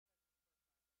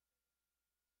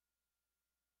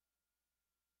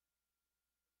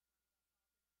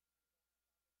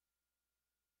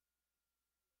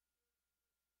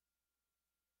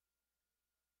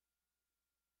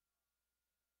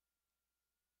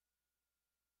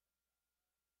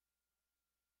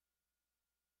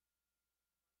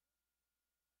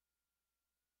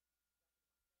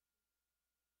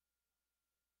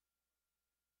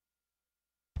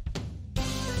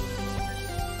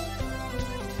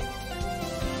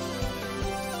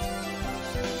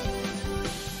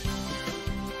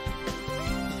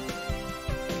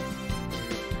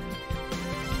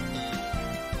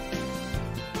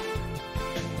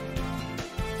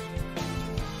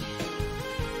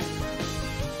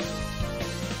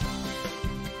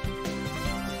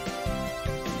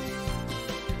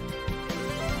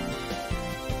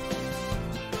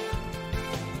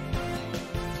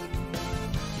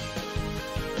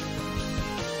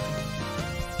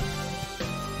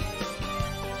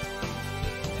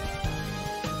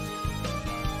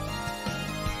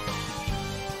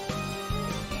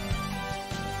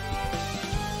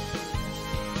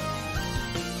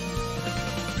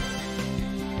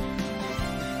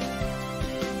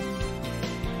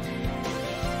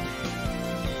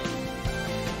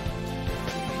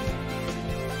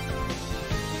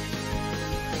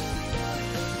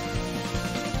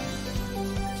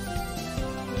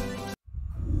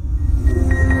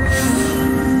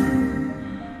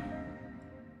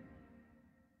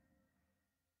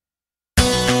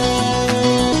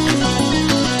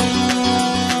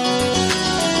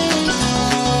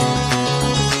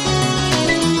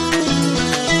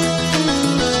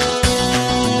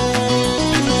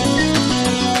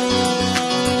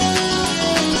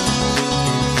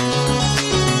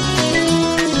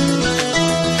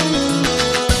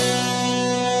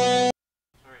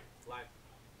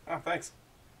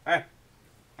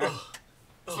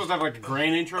to have like a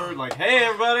grand intro, like, "Hey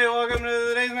everybody, welcome to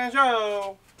the Dace Man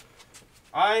Show.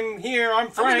 I'm here. I'm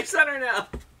Frank. I'm in the center now.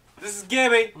 This is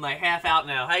Gibby. I'm like half out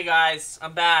now. Hey guys,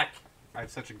 I'm back. I have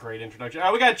such a great introduction.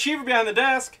 We got Cheever behind the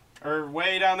desk, or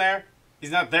way down there.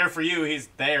 He's not there for you. He's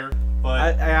there,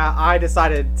 but I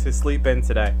decided to sleep in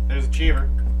today. there's a Cheever.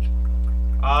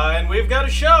 And we've got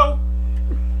a show.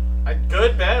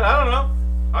 Good, bad, I don't know.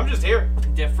 I'm just here.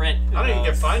 Different. I don't even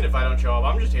get fined if I don't show up.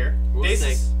 I'm just here. We'll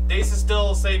Dace is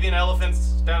still saving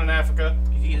elephants down in Africa.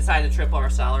 You decided to triple our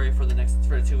salary for the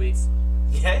 2 weeks.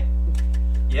 Yeah.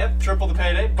 Yep. Triple the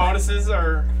payday. Bonuses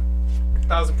are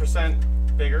 1,000%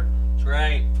 bigger. That's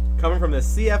right. Coming from the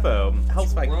CFO.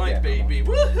 Helps That's right, yeah. baby.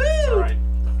 Woohoo!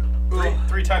 That's right.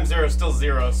 Three times 0 is still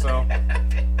 0, so.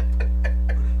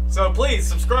 So please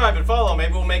subscribe and follow.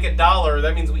 Maybe we'll make $1.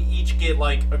 That means we each get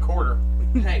like a quarter.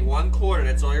 Hey, 1 quarter.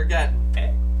 That's all you're getting.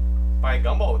 Hey, buy a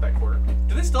gumball with that quarter.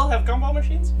 Do they still have gumball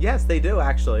machines? Yes, they do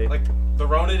actually. Like the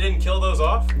Rona didn't kill those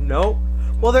off? Nope.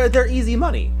 Well, they're easy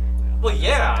money. Well,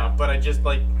 yeah, but I just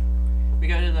like. We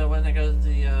go to when they go to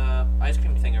the ice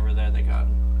cream thing over there. They got.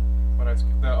 What ice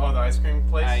cream? The ice cream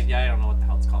place? I don't know what the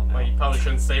hell it's called now. Well, you probably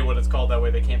shouldn't say what it's called. That way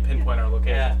they can't pinpoint our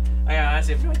location. Yeah, I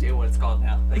honestly have no idea what it's called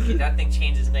now. Like that thing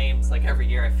changes names like every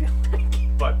year. I feel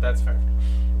like. But that's fair.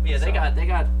 But yeah,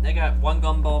 they got one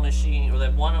gumball machine, or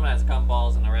like one of them has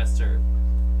gumballs, and the rest are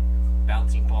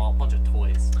bouncing ball, a bunch of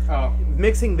toys. Oh.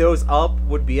 Mixing those up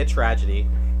would be a tragedy.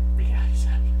 Yeah,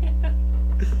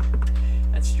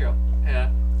 that's true. Yeah.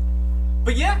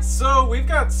 But yeah, so we've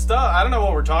got stuff. I don't know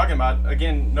what we're talking about.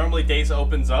 Again, normally Dace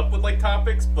opens up with like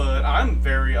topics, but I'm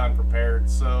very unprepared.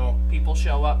 So People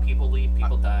show up, people leave,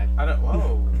 people die. I don't.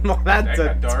 Whoa. Well, that's That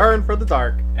a got dark. turn for the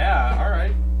dark. Yeah. All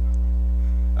right.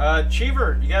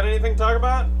 Cheever, you got anything to talk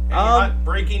about? Any hot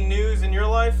breaking news in your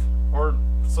life, or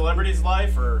celebrity's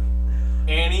life, or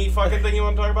any fucking thing you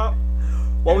want to talk about?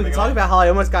 Well, we can talk about how I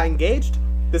almost got engaged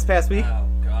this past week. Oh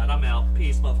god, I'm out.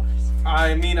 Peace, motherfuckers.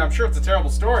 I mean, I'm sure it's a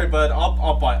terrible story, but I'll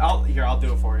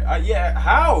do it for you. Yeah,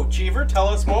 how, Cheever? Tell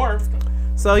us more.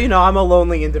 So, you know, I'm a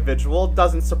lonely individual.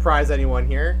 Doesn't surprise anyone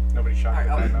here. Nobody's shocked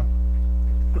at that,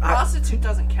 no. Prostitute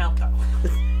doesn't count though.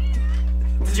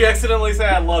 Did you accidentally say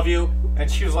I love you? And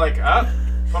she was like,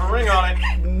 put a ring on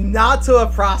it. Not to a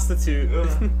prostitute.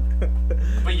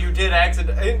 But you did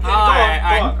accidentally. Go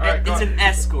Alright, on. it's an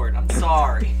escort. I'm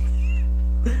sorry.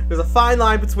 There's a fine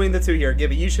line between the two here,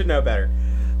 Gibby. You should know better.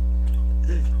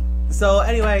 So,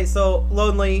 anyway, so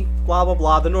lonely, blah, blah,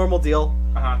 blah, the normal deal.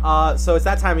 So it's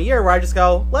that time of year where I just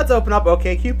go, let's open up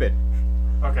OkCupid.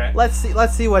 Okay. Let's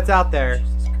see what's out there.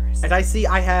 Jesus Christ. And I see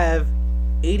I have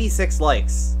 86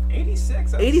 likes.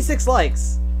 86? 86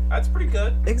 likes. That's pretty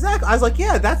good. Exactly. I was like,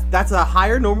 yeah, that's a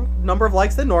higher number of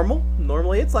likes than normal.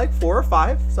 Normally it's like 4 or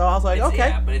 5. So I was like, okay.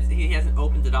 Yeah, but he hasn't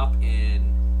opened it up in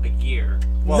a year.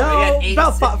 Well, no,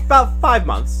 about 5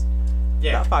 months.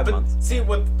 Yeah. About 5 months. See,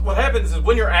 what happens is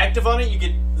when you're active on it, you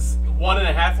get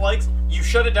 1.5 likes. You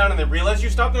shut it down and then realize you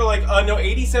stopped. They're like, no,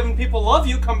 87 people love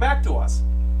you. Come back to us.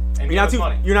 And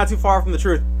You're not too far from the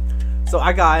truth. So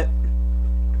I got.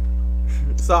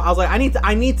 So I was like,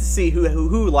 I need to see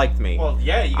who liked me. Well,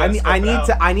 yeah, you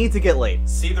gotta I need to get laid.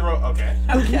 see the road. Okay.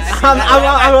 Okay.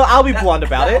 I'll be blunt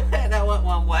about it. That went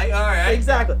one way. All right.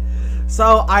 Exactly.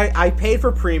 So I paid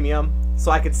for premium so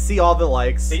I could see all the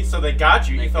likes. See, so they got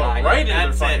you. You fell right into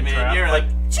their fucking trap. You're like,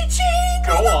 ching.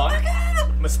 Go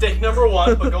on. Mistake number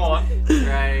 1, but go on.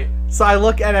 Right. So I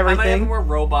look at I might everything. have more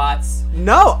robots.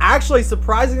 No, actually,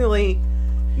 surprisingly,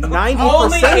 90%.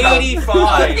 Only 85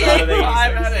 out of 86.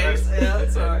 85 out of 86. Yeah,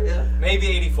 sorry. Yeah. Maybe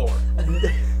 84.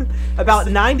 About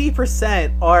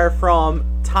 90% are from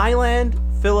Thailand,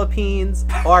 Philippines,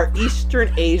 or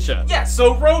Eastern Asia. Yeah,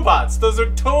 so robots. Those are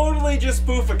totally just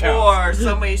spoof accounts. Or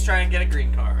somebody's trying to get a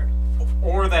green card.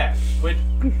 Or that. Which,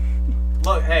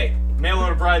 look, hey, mail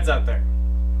order brides out there.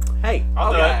 Hey,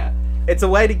 I'll do it. it's a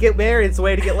way to get married. It's a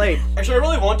way to get laid. Actually, I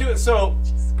really won't do it. So,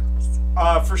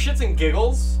 for shits and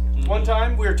giggles, one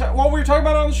time we were talking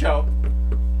about it on the show.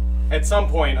 At some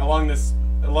point along this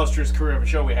illustrious career of a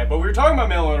show we had, but we were talking about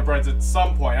mail order brides at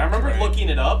some point. I remember looking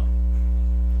it up.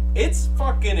 It's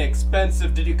fucking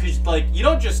expensive to do because like you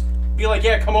don't just be like,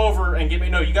 yeah, come over and get me.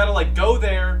 No, you gotta like go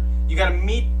there. You gotta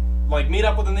meet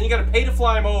up with them. Then you gotta pay to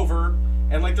fly them over.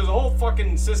 And like there's a whole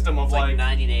fucking system of It's like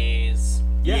 90 days.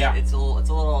 Yeah. It's a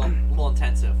little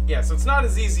intensive. Yeah, so it's not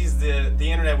as easy as the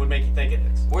internet would make you think it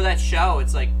is. Or that show,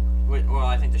 it's like, well,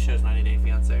 I think the show's 90 Day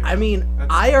Fiancé. I mean,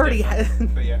 That's I already had.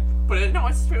 But yeah. But no,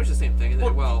 it's pretty much the same thing.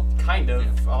 Well, kind of.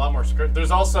 A lot more script.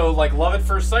 There's also like Love at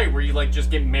First Sight where you like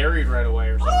just get married right away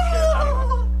or some shit. I don't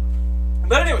know.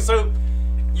 But anyway, so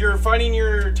you're finding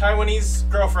your Taiwanese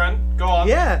girlfriend. Go on.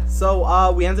 Yeah,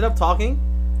 so we ended up talking.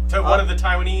 To one of the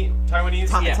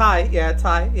Taiwanese?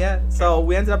 Thai, yeah. So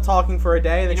we ended up talking for a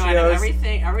day, and then she goes,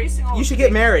 every single you should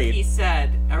get married.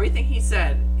 Everything he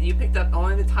said, you picked up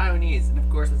only the Taiwanese, and of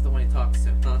course it's the one he talks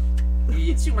to, huh?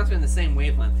 You two must have been the same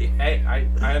wavelength here. Hey,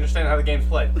 I understand how the game's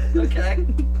played. Okay.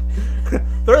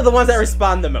 They're the ones that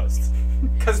respond the most.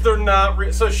 Because they're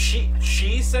not... So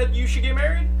she said you should get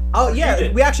married? Oh,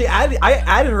 yeah. We actually I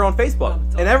added her on Facebook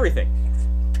and everything.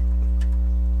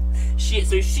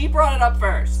 So she brought it up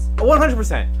first.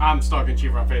 100%. I'm stalking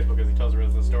Cheever on Facebook as he tells her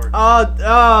the story.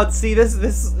 See, this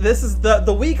is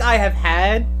the week I have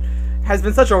had has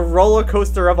been such a roller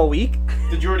coaster of a week.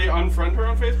 Did you already unfriend her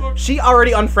on Facebook? She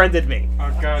already unfriended me.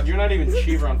 Oh god, you're not even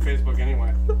Cheever on Facebook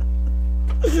anyway.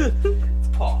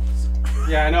 Pause.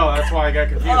 Yeah, I know, that's why I got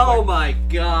confused. Oh my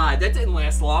god, that didn't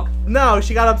last long. No,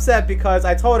 she got upset because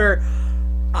I told her,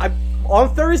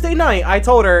 on Thursday night, I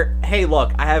told her, hey,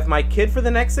 look, I have my kid for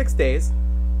the next 6 days.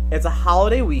 It's a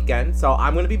holiday weekend, so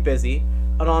I'm going to be busy.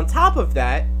 And on top of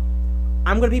that,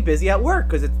 I'm going to be busy at work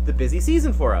because it's the busy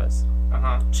season for us.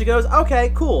 She goes,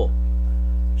 okay, cool.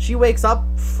 She wakes up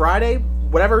Friday,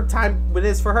 whatever time it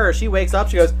is for her, she wakes up,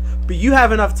 she goes, but you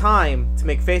have enough time to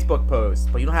make Facebook posts,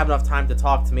 but you don't have enough time to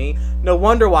talk to me. No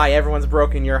wonder why everyone's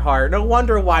broken your heart. No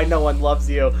wonder why no one loves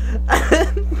you.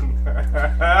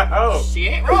 Oh, she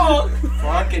ain't wrong.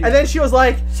 Fucking. And then she was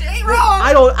like, she ain't wrong.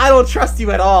 I don't trust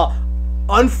you at all.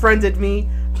 Unfriended me.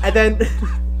 And then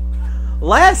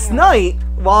last night,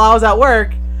 while I was at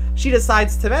work, she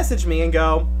decides to message me and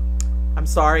go, I'm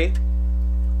sorry.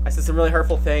 I said some really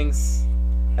hurtful things.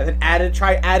 And then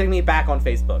try adding me back on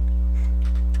Facebook.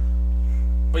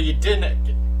 But you didn't.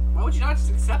 Why would you not just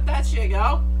accept that shit,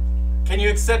 yo? Can you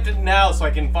accept it now so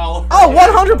I can follow her? Oh,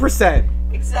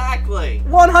 100%. Exactly.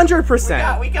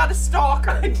 100%. We got a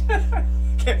stalker.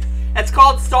 That's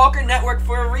called Stalker Network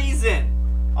for a reason.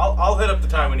 I'll hit up the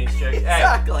Taiwanese chick.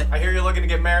 Exactly. Hey, I hear you're looking to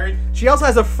get married. She also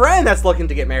has a friend that's looking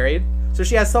to get married, so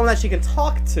she has someone that she can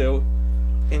talk to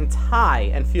in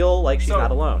Thai and feel like she's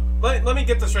not alone. Let me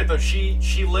get this straight though.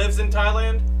 She lives in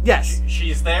Thailand? Yes.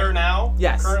 She's there now?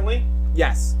 Yes. Currently?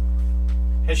 Yes.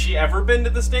 Has she ever been to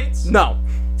the States? No.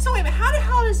 So wait a minute, how the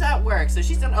hell does that work? So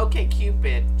she's on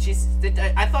OkCupid.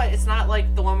 I thought it's not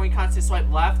like the one where you constantly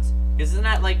swipe left. Isn't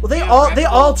that like? Well, they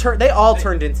all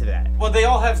turned into that. Well, they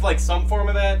all have like some form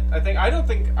of that. I don't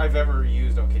think I've ever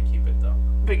used OkCupid though.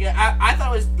 But yeah, I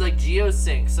thought it was like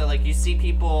GeoSync. So like you see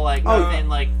people like within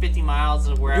like 50 miles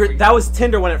of wherever. That was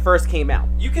Tinder when it first came out.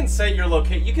 You can set your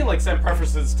location. You can like set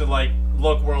preferences to like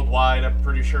look worldwide. I'm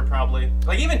pretty sure probably.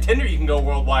 Like even Tinder, you can go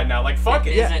worldwide now. Like fuck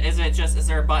it. Is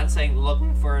there a button saying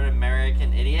looking for an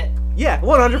American idiot? Yeah,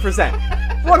 100%.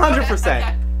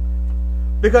 100%.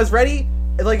 Because ready.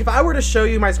 Like if I were to show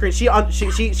you my screen, she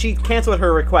canceled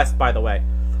her request. By the way.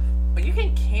 But you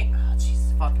can't. Oh,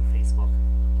 Jesus, fucking Facebook.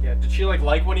 Yeah. Did she like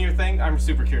one of your things? I'm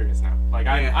super curious now. Like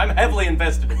I'm heavily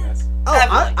invested in this.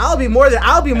 Oh, I'll be more than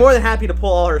happy to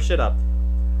pull all her shit up.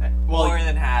 Well, more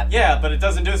than happy. Yeah, but it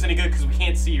doesn't do us any good because we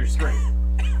can't see your screen.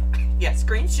 Yeah,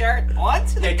 screen share it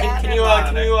onto the. Can you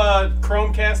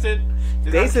Chromecast it?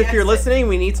 Dace, if you're listening,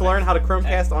 we need to learn how to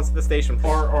Chromecast onto the station.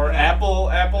 Or Apple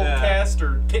Cast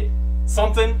or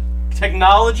something.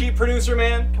 Technology producer,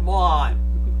 man. Come on.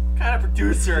 What kind of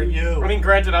producer are you? I mean,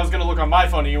 granted, I was gonna look on my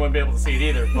phone and you wouldn't be able to see it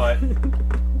either, but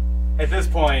at this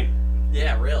point.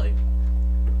 Yeah, really.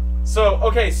 So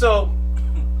okay, so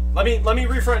let me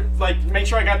refresh, like make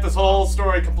sure I got this whole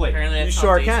story complete. Apparently, you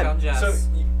sure can.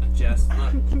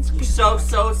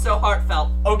 So heartfelt.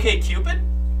 OkCupid,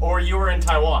 or you were in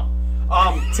Taiwan?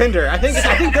 Tinder. I think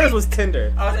theirs was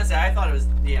Tinder. I was gonna say I thought it was.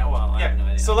 Yeah, well, I have no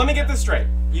idea. So let me get this straight.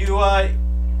 You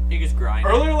just grind.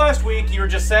 Earlier last week, you were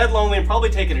just sad, lonely, and probably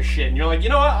taking a shit. And you're like, you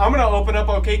know what? I'm gonna open up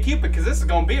OkCupid because this is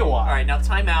gonna be a while. All right, now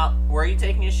time out. Where are you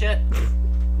taking your shit?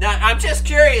 Now I'm just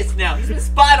curious. Now he's been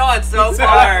spot on so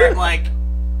far, like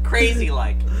crazy.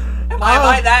 Like, am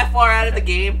I that far out of the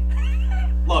game?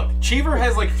 Look, Cheever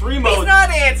has like 3 modes. He's not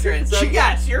answering. So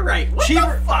yes, you're right. What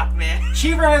the fuck, man?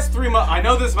 Cheever has 3 modes. I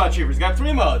know this about Cheever. He's got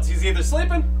 3 modes. He's either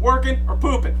sleeping, working, or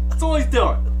pooping. That's all he's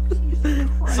doing.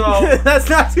 So that's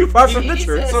not too far from the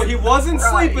truth. So he wasn't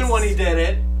sleeping when he did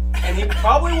it, and he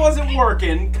probably wasn't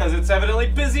working because it's evidently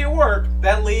busy at work.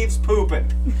 That leaves pooping.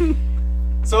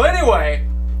 So anyway,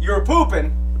 you were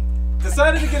pooping,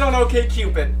 decided to get on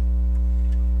OkCupid,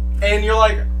 and you're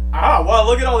like, well,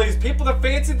 look at all these people that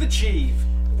fancied the Cheeve.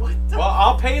 Well,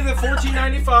 I'll pay the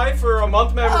 $14.95 for a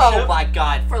month membership. Oh my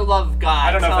God! For the love of God,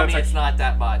 I don't know tell if me that's it's not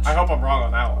that much. I hope I'm wrong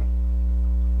on that one.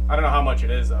 I don't know how much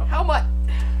it is though. How much?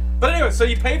 But anyway, so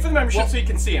you pay for the membership so you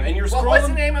can see him, and you're scrolling. What's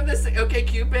the name of this thing?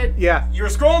 OkCupid? Yeah. You're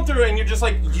scrolling through, and you're just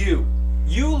like, you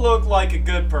look like a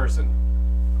good person,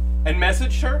 And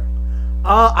messaged her?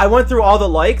 I went through all the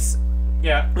likes.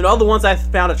 Yeah. And all the ones I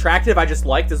found attractive, I just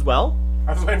liked as well.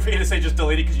 I was waiting for you to say just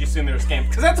delete it because you assume they're scams.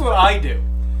 Because that's what I do.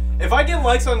 If I get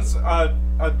likes on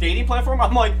a dating platform,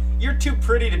 I'm like, you're too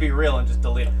pretty to be real, and just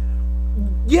delete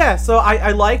them. Yeah, so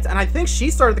I liked, and I think she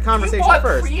started the conversation you bought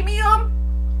first. Premium?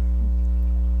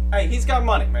 Hey, he's got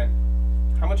money, man.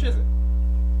 How much is it?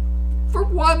 For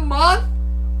 1 month?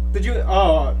 Did you?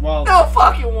 Oh, well. No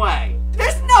fucking way.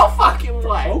 There's no fucking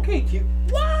way. Okay, cute.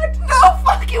 What? No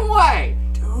fucking way.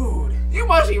 Dude. You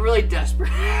must be really desperate.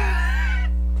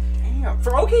 Damn.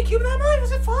 For OK Cupid that much?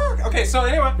 Was it fuck? Okay, so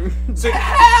anyway. So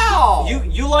How?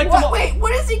 You liked them all. Wait,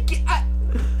 what is it?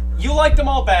 You liked them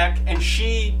all back, and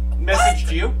she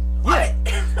messaged you? What?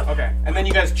 Okay. And then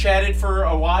you guys chatted for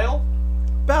a while?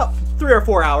 About 3 or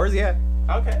 4 hours, yeah.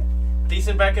 Okay.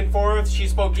 Decent back and forth. She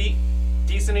spoke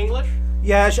decent English?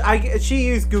 Yeah, she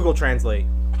used Google Translate.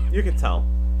 You could tell.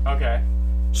 Okay.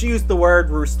 She used the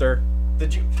word rooster.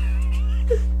 Did you...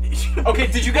 Okay,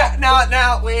 did you get...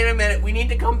 Now, wait a minute. We need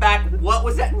to come back. What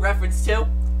was that in reference to?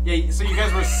 Yeah, so you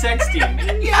guys were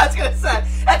sexting. Yeah, I was gonna say.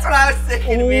 That's what I was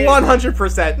thinking.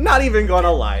 100%. Not even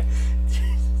gonna lie.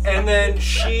 And then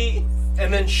she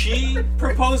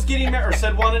proposed getting married, or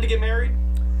said wanted to get married?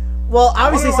 Well,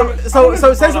 obviously, I wonder so why since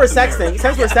we're brought up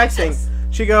the sexting,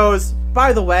 she goes,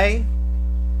 by the way,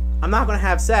 I'm not gonna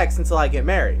have sex until I get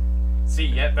married. See,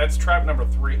 yeah, that's trap number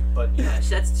 3, but... Yeah,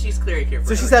 she's clear here.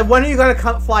 So she said, when are you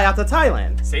gonna fly out to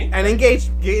Thailand? See? And get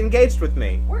engaged with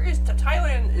me. Where is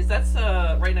Thailand? That's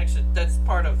right next to... That's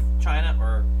part of China,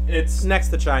 or... It's next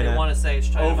to China. I want to say it's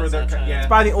China. over there, China. yeah. It's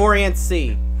by the Orient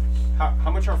Sea.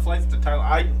 How much are flights to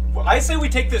Thailand? I say we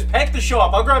take this, pack the show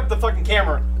up. I'll grab the fucking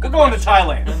camera. We're going to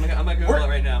Thailand. I'm gonna Google it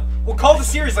right now. We'll call the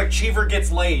series like Cheever Gets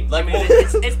Laid. Like,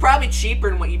 It's probably cheaper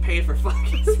than what you paid for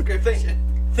fucking subscription.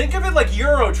 think of it like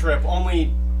Euro Trip,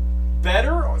 only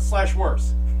better /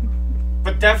 worse.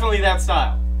 But definitely that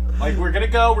style. Like, we'll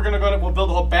build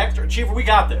a whole backstory. Cheever, we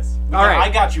got this. All right. I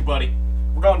got you, buddy.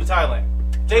 We're going to Thailand.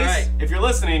 Dace, Right. if you're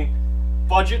listening,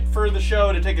 budget for the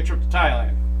show to take a trip to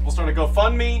Thailand. We'll start a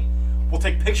GoFundMe. We'll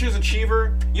take pictures of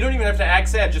Cheever. You don't even have to act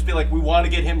sad. Just be like, we want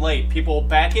to get him laid. People will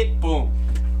back it. Boom.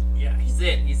 Yeah, he's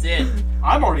in.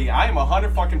 I am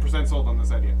 100% sold on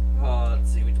this idea. Let's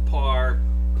see, we depart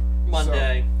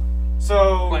Monday.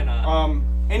 So Why not?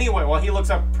 Anyway, while he looks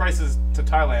up prices to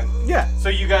Thailand. Yeah. So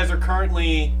you guys are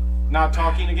currently not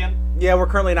talking again? Yeah, we're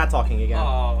currently not talking again.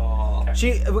 Oh.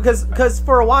 Okay. Because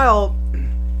for a while,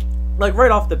 like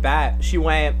right off the bat, she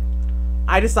went,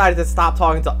 I decided to stop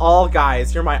talking to all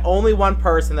guys. You're my only one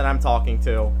person that I'm talking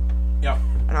to. Yep.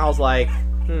 And I was like,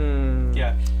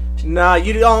 Yeah. Nah,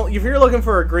 you don't. If you're looking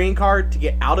for a green card to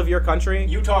get out of your country,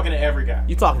 You talking to every guy.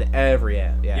 you talk to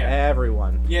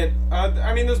everyone. Yeah,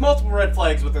 I mean, there's multiple red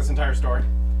flags with this entire story.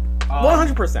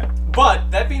 100%. But,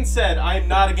 that being said, I am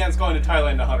not against going to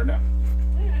Thailand to hunt her down.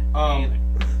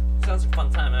 Sounds like a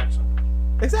fun time, actually.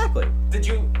 Exactly. Did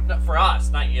you... No, for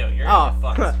us, not you. You're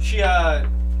fucked. She,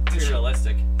 It's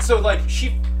realistic. So, like,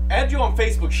 she added you on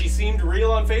Facebook. She seemed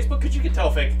real on Facebook, because you could tell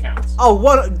fake accounts. Oh,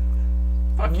 what?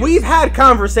 Fuck you. We've had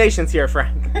conversations here,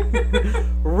 Frank.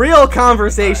 Real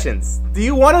conversations. Do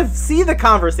you want to see the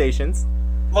conversations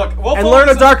Look, we'll and follow learn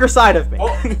a this up- darker side of me?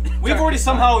 Well, we've already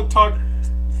somehow talked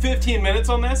 15 minutes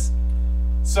on this,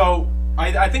 so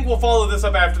I think we'll follow this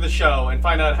up after the show and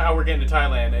find out how we're getting to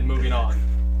Thailand and moving on.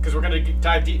 Because we're going to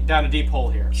dive down a deep hole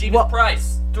here. Cheapest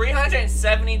price,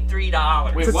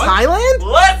 $373. Wait, To what? Thailand?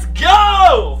 Let's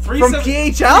go! From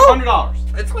PHL? $300.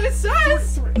 That's what it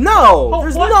says. No, Oh,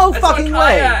 there's what? no That's fucking on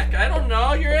way. Kayak. I don't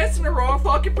know. You're asking the wrong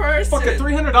fucking person. Fucking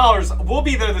 $300. We'll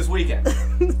be there this weekend.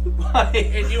 Like,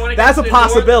 And you want to That's a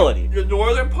possibility. The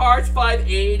northern part's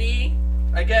 $580.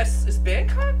 I guess is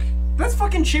Bangkok. that's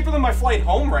fucking cheaper than my flight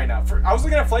home right now. I was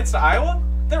looking at flights to Iowa.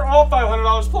 They're all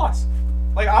 $500 plus.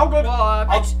 Like, I'll go to...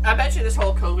 Well, I bet you this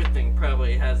whole COVID thing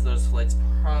probably has those flights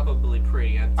probably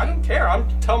pretty empty. I don't care. I'm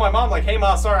telling my mom, like, hey,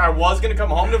 Ma, sorry, I was going to come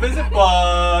home to visit,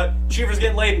 but Cheever's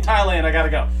getting laid in Thailand. I got to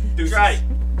go. Deuces. Right.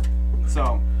 So,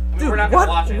 I mean, Dude, we're not gonna what-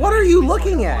 watch it. what are you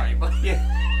looking at? Right, but-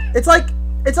 yeah. It's like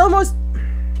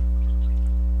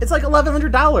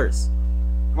 $1,100.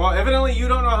 Well, evidently you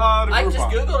don't know how to I group just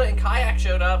up. googled it and Kayak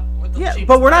showed up with the Yeah, cheapest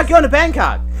but we're not price. going to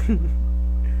Bangkok.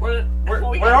 Where go to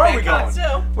are we Bangkok,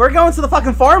 going? Too. We're going to the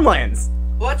fucking farmlands.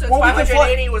 Well, Well, we can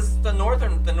 580 was the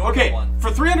northern Okay, one. for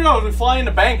 $300 we fly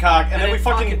into Bangkok and then we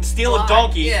fucking steal a fly.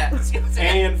 donkey. Yeah.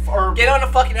 Or Get on a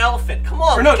fucking elephant. Come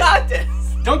on, Or no, we got this.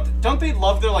 don't they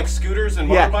love their like scooters and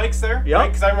Yeah. motorbikes there? Yep.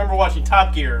 Because I remember watching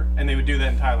Top Gear and they would do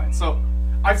that in Thailand. So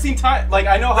I've seen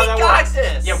I know how We that got works.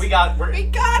 this. Yeah, we're We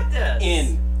got this.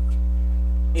 in.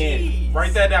 In.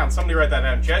 Write that down. Somebody write that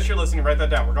down. Jess, you're listening. Write that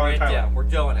down. We're going to Thailand. Yeah, we're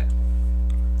doing it.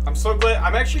 I'm so glad.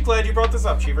 I'm actually glad you brought this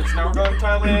up, Cheever. Because now we're going to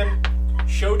Thailand.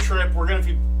 Show trip. We're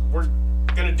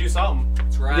gonna do something.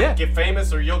 That's right. Yeah. Get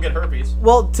famous, or you'll get herpes.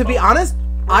 Well, to be honest,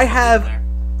 I have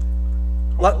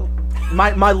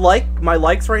my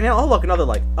likes right now. Oh, look, another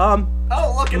like. Oh,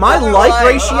 look at my like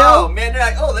ratio. Oh man, they're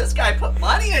like, oh, this guy put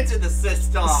money into the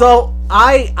system. So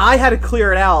I had to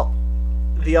clear it out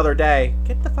the other day.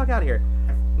 Get the fuck out of here.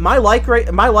 My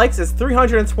likes is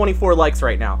 324 likes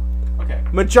right now. Okay.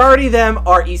 Majority of them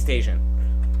are East Asian.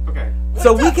 Okay.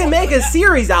 So we can make a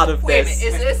series out of Wait this.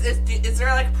 a minute, is there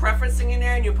like preferencing in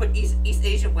there, and you put East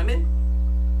Asian women?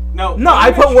 No,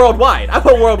 I put worldwide. You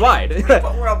put worldwide.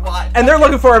 And they're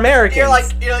looking for Americans.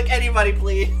 You're like anybody,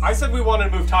 please. I said we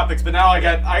wanted to move topics, but now I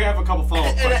have a couple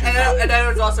follow-up questions. And then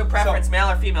there's also preference, male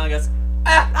or female. I guess.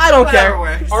 I don't care.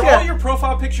 Works. Are all your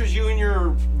profile pictures you in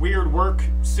your weird work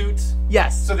suits?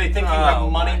 Yes. So they think you have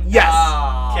money? Yes.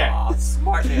 Okay.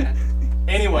 Smart man.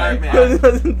 Anyway,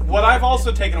 what I've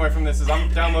also taken away from this is I'm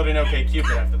downloading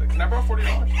OkCupid after this. Can I borrow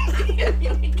 $40? You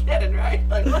ain't kidding, right?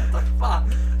 Like, what the fuck?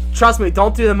 Trust me,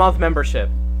 don't do the month membership.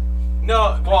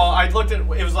 No, well, I looked at it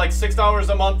was like $6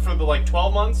 a month for the like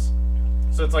 12 months.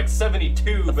 So it's like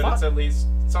 72, but fuck? it's at least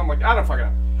something like I don't fucking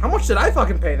know. How much did I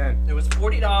fucking pay then? It was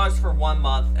 $40 for 1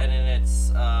 month, and then it's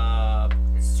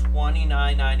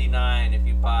 $29.99 if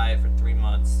you buy it for 3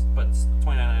 months, but it's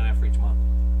 $29.99 for each month.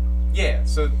 Yeah,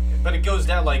 so but it goes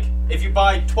down like if you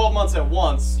buy 12 months at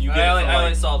once, you get. I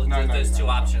only saw those two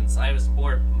options. I was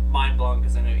more mind blown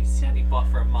because I know he said he bought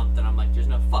for a month, and I'm like, there's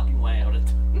no fucking way I would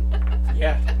have.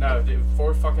 Yeah, no, dude,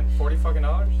 $40 fucking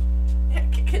dollars. Yeah,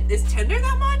 is Tinder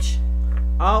that much?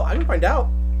 Oh, I can find out.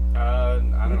 I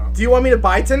don't know. Do you want me to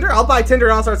buy Tinder? I'll buy Tinder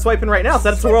and I'll start swiping right now.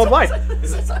 Set it to worldwide.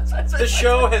 The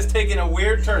show has taken a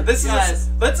weird turn. This is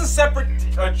that's a separate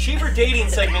cheaper dating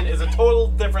segment is a total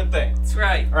different thing. That's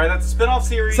right. All right, that's a spin-off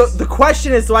series. So the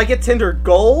question is, do I get Tinder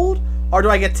Gold or do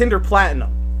I get Tinder Platinum?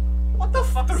 What the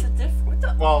fuck is the difference?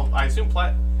 Well, I assume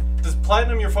does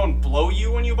Platinum your phone blow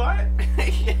you when you buy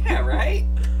it? Yeah, right.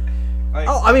 Like,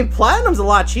 Oh, I mean, Platinum's a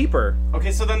lot cheaper.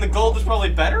 Okay, so then the Gold is probably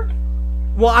better.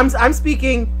 Well, I'm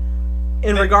speaking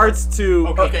in regards to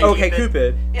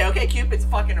OkCupid. Yeah, OkCupid's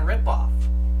fucking a ripoff,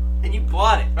 and you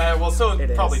bought it. Well, so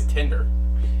It probably is. Tinder.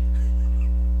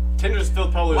 Tinder's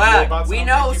still probably Wow, robots. we on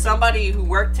know OkCupid. somebody who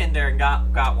worked Tinder and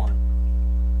got one.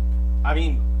 I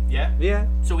mean, yeah, Yeah.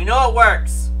 So we know it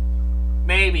works.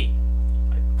 Maybe.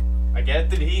 I get.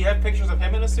 Did he have pictures of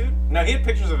him in a suit? No, he had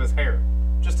pictures of his hair,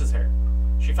 just his hair.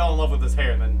 She fell in love with his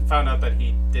hair and then found out that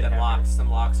he didn't have Them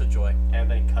locks of joy. hair.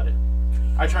 And then he cut it.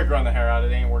 I tried growing the hair out.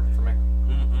 It ain't working for me.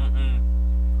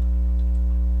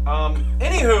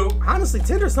 Anywho, Honestly,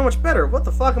 Tinder's so much better. What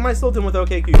the fuck am I still doing with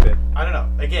OkCupid? I don't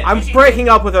know. Again, I'm breaking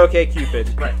up with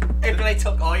OkCupid. right. If they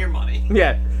took all your money.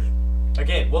 Yeah.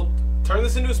 Again, we'll turn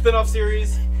this into a spin-off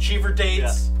series. Cheaper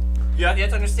dates. Yeah. You have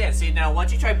to understand. See, now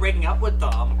once you try breaking up with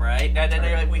them, right? And then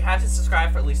they're like, we have to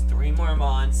subscribe for at least 3 more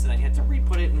months, and then you have to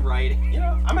re-put it in writing. You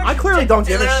know, I clearly don't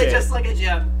give a Literally shit. just like a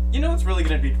gym. You know what's really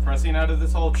going to be depressing out of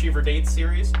this whole cheaper dates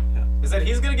series? Yeah. Is that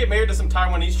he's going to get married to some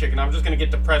Taiwanese chick, and I'm just going to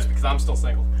get depressed because I'm still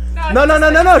single.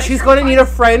 No. She's going to need a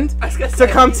friend I was gonna to say,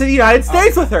 come to the United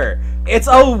States with her. It's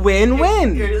a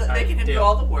win-win. You're making him do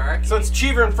all the work. So it's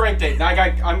Cheever and Frank date. Now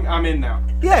I'm in now.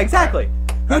 Yeah, exactly.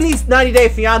 Who needs 90 Day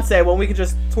Fiance when we can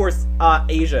just tour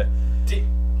Asia?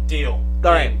 Deal.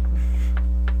 All right.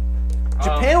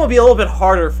 Japan will be a little bit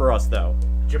harder for us, though.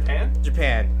 Japan?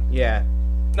 Japan, yeah.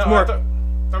 No, More- I thought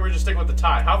we were just sticking with the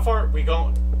Thai. How far are we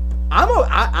going?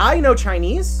 I know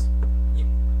Chinese.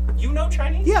 You know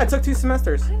Chinese? Yeah, I took 2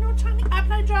 semesters. I know Chinese. I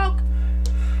play joke.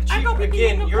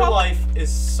 Again, your life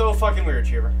is so fucking weird,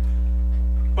 Cheever.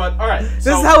 But alright. This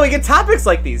is how we get topics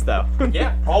like these, though.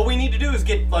 Yeah, all we need to do is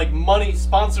get like money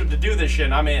sponsored to do this shit,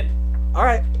 and I'm in. All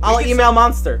right, I'll get email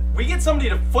Monster. We get somebody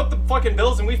to foot the fucking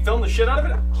bills and we film the shit out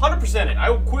of it. 100% it. I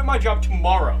will quit my job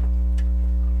tomorrow.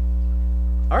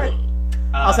 All right,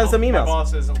 I'll send some My emails.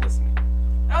 boss isn't listening.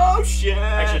 Oh shit.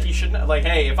 Actually, he shouldn't. Like,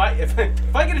 hey, if I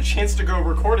get a chance to go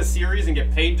record a series and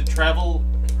get paid to travel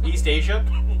East Asia,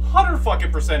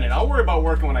 100% in. I'll worry about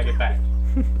working when I get back.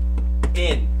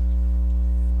 In.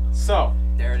 So.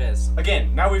 There it is.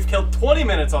 Again, now we've killed 20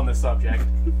 minutes on this subject.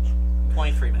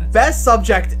 23 minutes. Best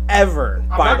subject ever,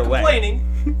 by the way. I'm not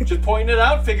complaining. Just pointing it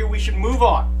out. Figure we should move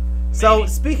on. So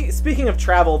speaking of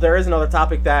travel, there is another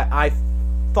topic that I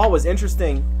thought was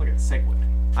interesting. Look at the segue.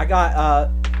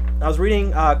 I was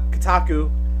reading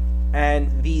Kotaku,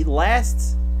 and the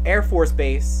last Air Force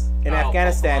base in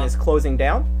Afghanistan is closing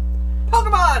down.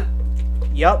 Pokemon!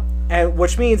 Yep, and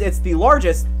which means it's the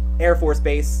largest Air Force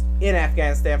base in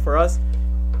Afghanistan for us.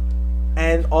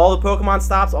 And all the Pokemon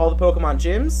stops, all the Pokemon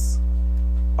gyms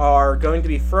are going to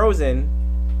be frozen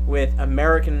with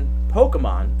American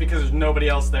Pokemon. Because there's nobody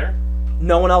else there?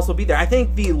 No one else will be there. I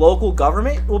think the local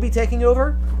government will be taking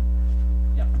over.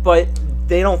 Yeah. But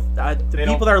they don't.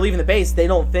 People that are leaving the base, they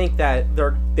don't think that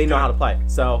they know how to play.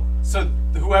 So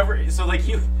whoever. So like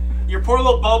your poor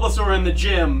little Bulbasaur in the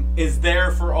gym is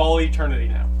there for all eternity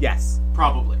now. Yes.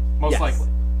 Probably. Most likely.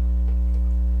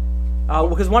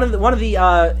 Because one of the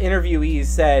interviewees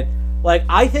said, like,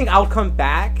 I think I'll come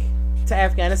back to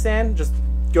Afghanistan, just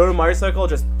go to a motorcycle,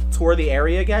 just tour the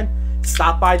area again,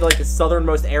 stop by like the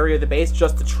southernmost area of the base,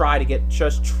 just to try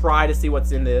to see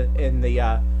what's in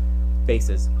the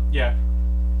bases. Yeah.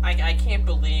 I can't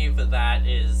believe that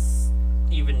is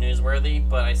even newsworthy,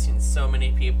 but I've seen so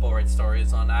many people write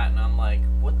stories on that, and I'm like,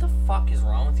 what the fuck is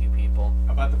wrong with you people?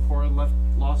 About the poor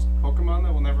lost Pokemon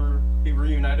that will never be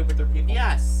reunited with their people?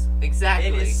 Yes, exactly.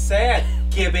 It is sad,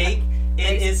 Gibby.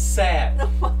 It is sad. No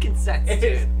fucking sense,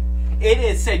 dude. It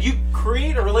is sad. You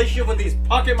create a relationship with these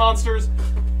pocket monsters,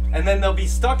 and then they'll be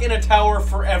stuck in a tower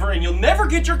forever, and you'll never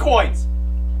get your coins.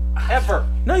 Ever.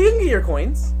 No, you can get your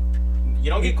coins. You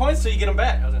don't get coins till you get them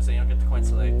back. I was gonna say you don't get the coins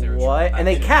till they do. What? And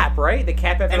they cap, right? They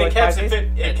cap after like 5 days?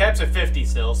 It caps at 50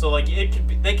 still. So like they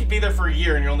could be there for a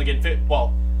year and you're only getting 50.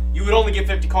 Well, you would only get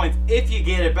 50 coins if you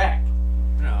get it back.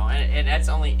 No, and that's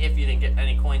only if you didn't get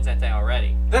any coins that day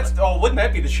already. Wouldn't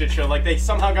that be the shit show? Like they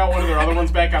somehow got one of their other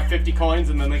ones back, got 50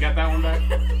 coins, and then they got that one back.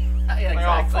 Yeah, exactly.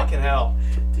 Like, oh fucking hell!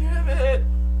 Damn it!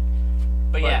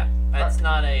 But yeah, that's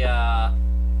not a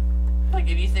like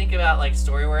if you think about like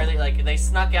story-worthy, like they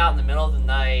snuck out in the middle of the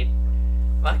night,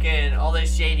 fucking all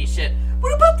this shady shit.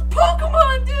 What about the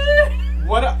Pokemon, dude?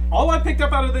 All I picked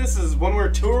up out of this is when we're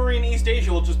touring East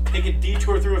Asia, we'll just take a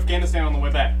detour through Afghanistan on the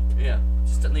way back. Yeah,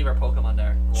 just to leave our Pokemon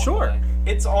there. Sure.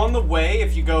 It's on the way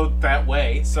if you go that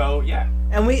way, so yeah.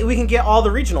 And we can get all the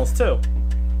regionals too.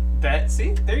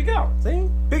 See? There you go. See?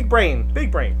 Big brain. Big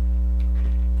brain.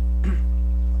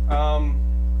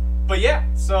 But yeah,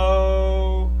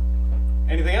 so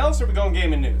anything else, or are we going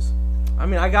gaming news? I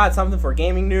mean, I got something for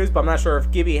gaming news, but I'm not sure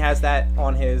if Gibby has that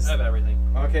on his... I have everything.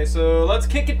 Okay, so let's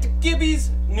kick it to Gibby's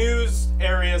news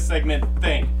area segment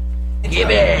thing.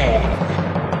 Gibby!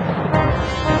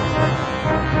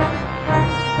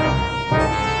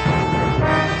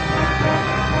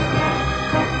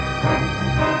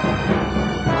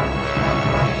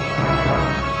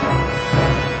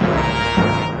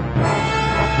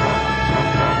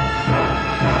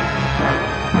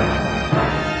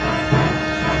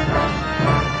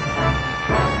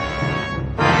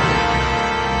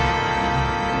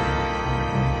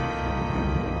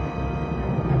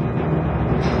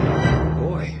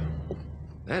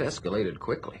 That escalated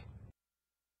quickly.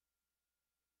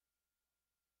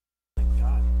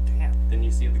 God damn. Didn't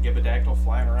you see the Gibadactyl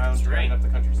flying around, draining up the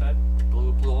countryside?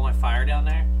 Blew all my fire down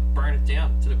there. Burned it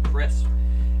down to the crisp.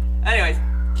 Anyways,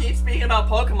 keep speaking about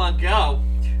Pokemon Go.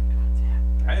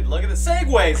 Hey, look at the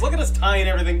segues. Look at us tying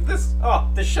everything. This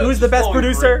show. Who's the best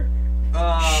producer?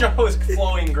 Show is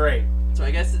flowing great. So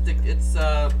I guess it's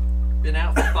been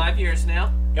out for 5 years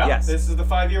now. Yep, yes. This is the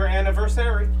 5-year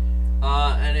anniversary.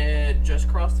 And it just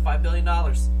crossed $5 billion.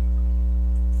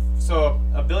 So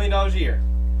 $1 billion a year.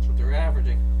 That's what they're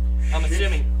averaging. I'm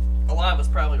assuming a lot was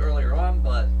probably earlier on,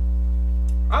 but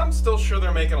I'm still sure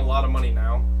they're making a lot of money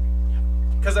now.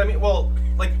 Because I mean, well,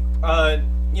 like, now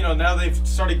they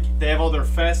have all their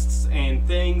fests and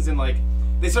things, and like,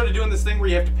 they started doing this thing where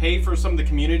you have to pay for some of the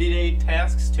community day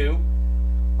tasks too.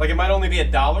 Like, it might only be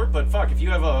 $1, but fuck, if you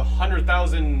have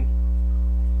 100,000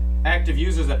 active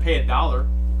users that pay $1.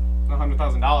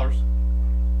 $100,000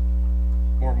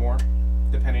 or more,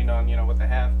 depending on what they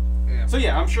have. Yeah. So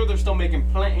yeah, I'm sure they're still making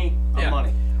plenty of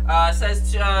money. It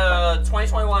says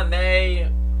 2021 May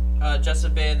just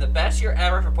have been the best year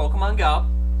ever for Pokemon Go.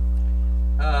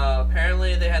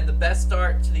 Apparently they had the best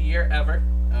start to the year ever,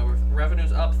 with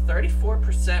revenues up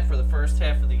 34% for the first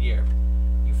half of the year.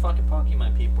 You fucking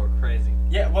Pokemon people are crazy.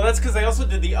 Yeah, well that's because they also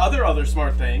did the other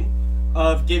smart thing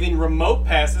of giving remote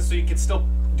passes so you could still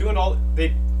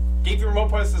they gave you remote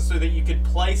passes so that you could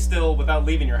play still without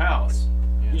leaving your house.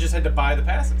 Yeah. You just had to buy the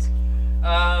passes.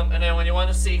 And then when you want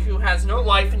to see who has no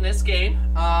life in this game,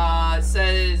 it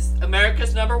says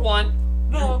America's #1.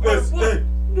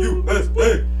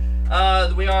 USA!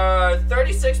 We are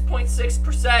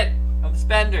 36.6% of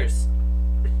spenders.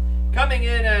 Coming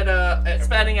in at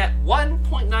spending at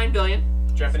 1.9 billion.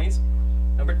 Japanese.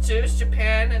 Number 2 is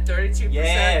Japan at 32%.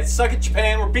 Yeah, suck it,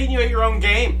 Japan. We're beating you at your own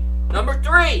game. Number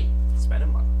 3.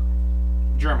 Spending money.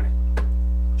 Germany.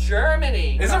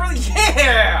 Is it really?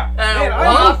 Yeah! Man,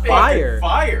 I'm on fire.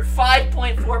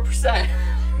 5.4%.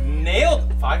 Nailed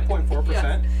 5.4%.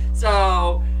 Yeah.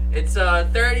 So it's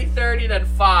 30, 30, then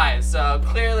 5. So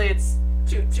clearly it's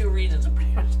two regions are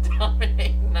pretty much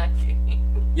dominating that game.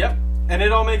 Yep, and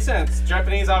it all makes sense.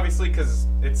 Japanese, obviously, because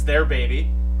it's their baby,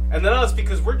 and then us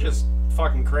because we're just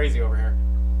fucking crazy over here.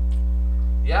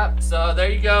 Yep. So there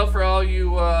you go for all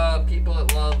you people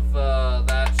that love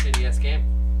that shitty ass game.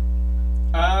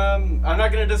 I'm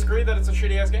not gonna disagree that it's a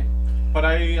shitty ass game, but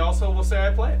I also will say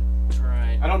I play it.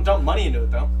 Right. I don't dump money into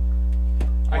it though.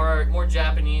 More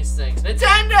Japanese things.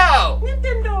 Nintendo.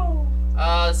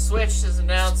 Switch has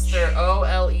announced their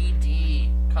OLED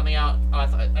coming out. Oh, I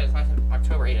thought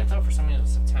October 8th. I thought for some reason it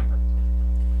was September.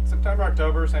 September,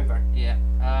 October, same thing. Yeah.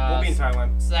 We'll be in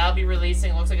Thailand. So that'll be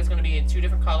releasing. Looks like it's going to be in 2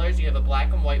 different colors. You have a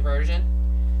black and white version.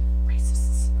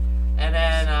 Racists. And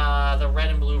then the red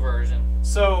and blue version.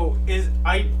 So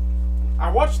I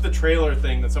watched the trailer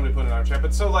thing that somebody put in our chat,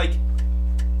 but so like,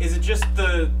 is it just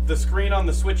the screen on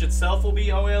the Switch itself will be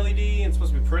OLED and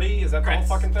supposed to be pretty? Is that the whole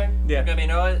fucking thing? Yeah. It's going to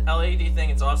be an OLED thing.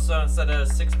 It's also, instead of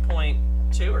 6.2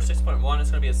 or 6.1, it's going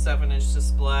to be a 7-inch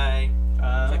display. It's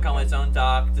going to come with its own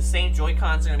dock. The same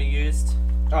Joy-Cons are going to be used.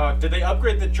 Did they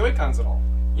upgrade the Joy-Cons at all?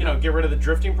 You know, get rid of the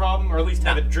drifting problem, or at least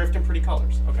have it drift in pretty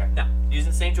colors. Okay. No,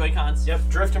 using the same Joy-Cons. Yep,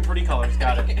 drift in pretty colors.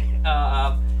 Got it.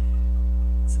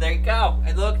 So there you go.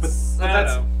 It looks. But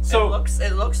that's so.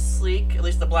 It looks sleek. At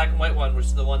least the black and white one, which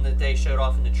is the one that they showed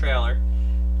off in the trailer.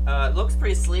 It looks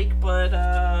pretty sleek, but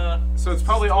So it's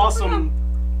probably awesome,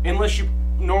 unless you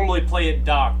normally play it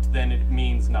docked. Then it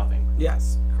means nothing.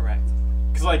 Yes. Correct.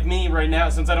 Because like me right now,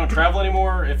 since I don't travel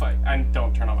anymore, if I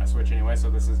don't turn on my Switch anyway, so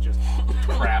this is just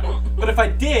crap. But if I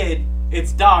did,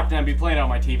 it's docked and I'd be playing it on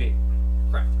my TV.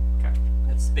 Correct. Okay.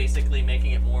 It's basically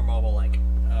making it more mobile-like.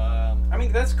 I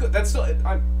mean, that's good. That's still.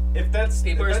 If that's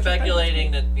people are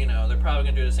speculating that they're probably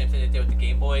gonna do the same thing they did with the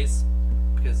Game Boys,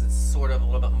 because it's sort of a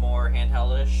little bit more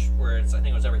handheld-ish. Where I think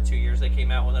it was every 2 years they came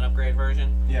out with an upgrade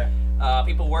version. Yeah.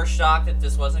 People were shocked that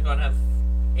this wasn't going to have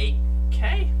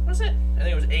 8K. Was it? I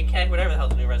think it was 8K. Whatever the hell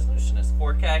the new resolution is,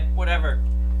 4K, whatever.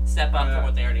 Step up from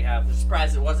what they already have. They're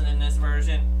surprised it wasn't in this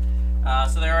version.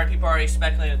 So there are people already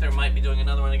speculating that they might be doing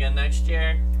another one again next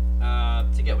year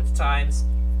to get with the times.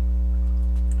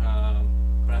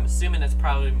 But I'm assuming that's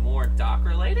probably more dock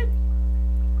related.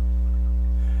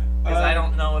 Because I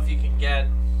don't know if you can get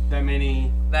that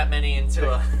many into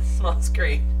a small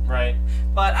screen. Right.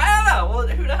 But I don't know. Well,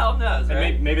 who the hell knows,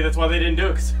 right? Maybe that's why they didn't do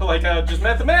it. Cause like just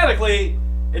mathematically,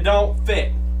 it don't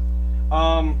fit.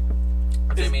 I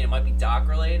mean, it might be dock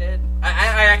related.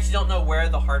 I actually don't know where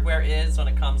the hardware is when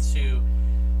it comes to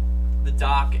the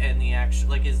dock and the actual.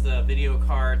 Like, is the video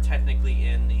card technically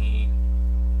in the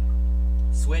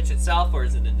Switch itself, or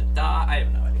is it in the dock? I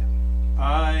have no idea.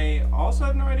 I also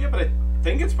have no idea, but I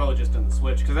think it's probably just in the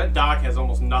Switch because that dock has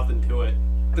almost nothing to it.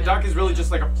 The dock is really just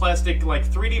like a plastic, like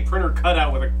 3D printer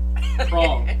cutout with a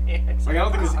prong. Like I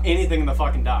don't think there's anything in the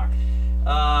fucking dock.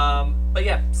 But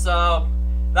yeah, so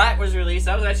that was released.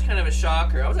 That was actually kind of a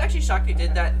shocker. I was actually shocked they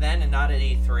did that then and not at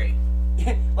E3.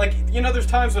 Like, there's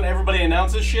times when everybody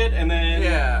announces shit and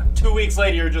then 2 weeks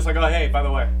later you're just like, oh hey, by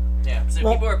the way. Yeah,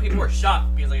 so people were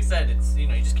shocked because, like I said, it's you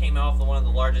just came off of one of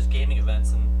the largest gaming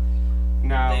events and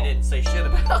they didn't say shit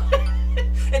about it.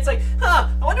 It's like, I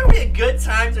wonder if it'd be a good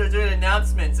time to do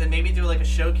announcements and maybe do like a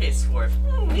showcase for it.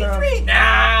 E3?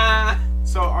 Nah.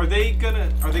 So are they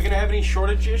gonna have any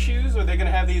shortage issues? Or are they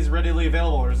gonna have these readily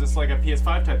available, or is this like a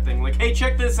PS5 type thing? Like, hey,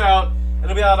 check this out.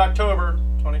 It'll be out October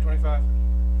 2025.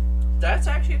 That's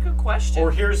actually a good question.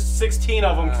 Or here's 16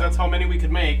 of them because that's how many we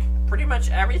could make. Pretty much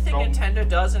everything Nintendo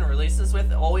does and releases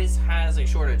with always has a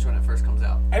shortage when it first comes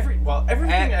out. Everything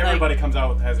everybody comes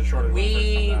out with has a shortage.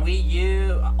 Wii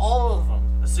U, all of them.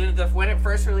 As soon as when it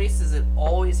first releases, it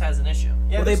always has an issue.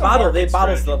 Yeah, well, they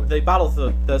bottle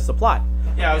the supply.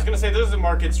 Yeah, I was gonna say there's a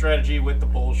market strategy with the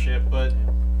bullshit, but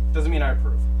doesn't mean I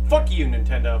approve. Fuck you,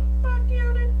 Nintendo. Fuck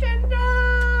you,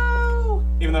 Nintendo.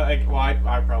 Even though, I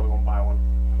probably won't buy one.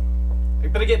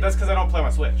 But again, that's because I don't play my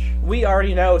Switch. We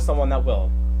already know someone that will.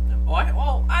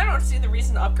 Well, I don't see the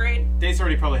reason to upgrade. Dace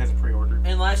already probably has a pre-order.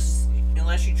 Unless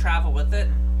you travel with it.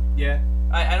 Yeah.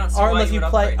 I don't see why you would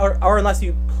upgrade. Or unless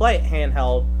you play it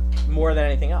handheld more than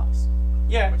anything else.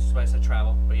 Yeah. Which is why I said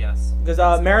travel, but yes.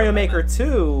 Because Mario Maker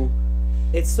 2,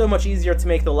 it's so much easier to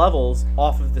make the levels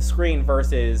off of the screen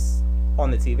versus on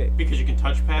the TV. Because you can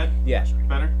touchpad? Yeah.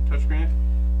 Better? Touchscreen?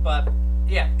 But,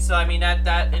 yeah. So, I mean,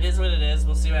 that it is what it is.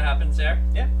 We'll see what happens there.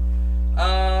 Yeah.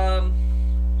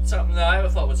 Something that I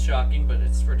thought was shocking, but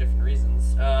it's for different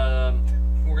reasons.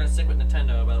 We're gonna stick with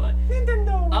Nintendo, by the way.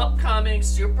 Nintendo! Upcoming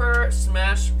Super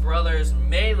Smash Bros.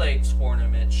 Melee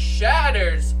tournament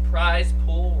shatters prize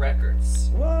pool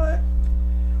records. What?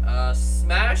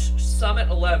 Smash Summit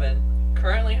 11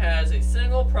 currently has a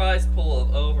single prize pool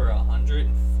of over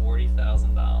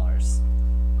 $140,000.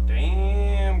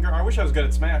 Damn, girl. I wish I was good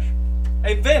at Smash.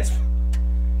 Hey, Vince.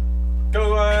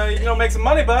 Go, make some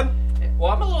money, bud.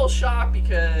 Well, I'm a little shocked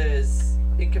because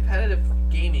in competitive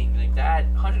gaming, like that,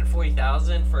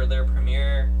 $140,000 for their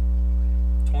premier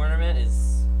tournament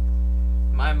is,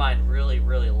 in my mind, really,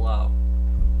 really low.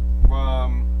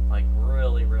 Like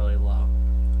really, really low.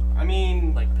 I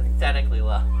mean, like pathetically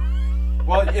low.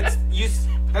 Well, that's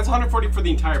 140 for the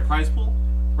entire prize pool,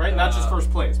 right? Not just first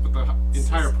place, but the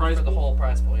entire prize for pool. The whole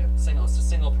prize pool. Yeah, it's a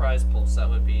single prize pool, so that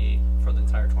would be for the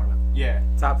entire tournament. Yeah,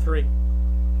 top 3.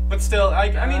 But still,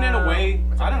 I mean, in a way,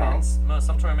 I don't know.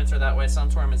 Some tournaments are that way. Some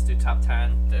tournaments do top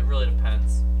 10. It really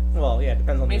depends. Well, yeah, it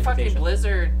depends on the invitation. Fucking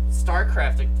Blizzard,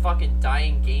 StarCraft, a fucking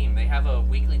dying game. They have a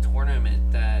weekly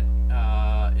tournament that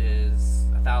is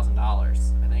 $1,000. I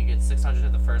think it's $600 to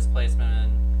the first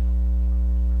placement,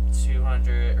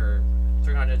 200 or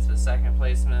 300 to the second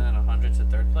placement, and 100 to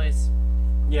third place.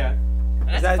 Yeah. And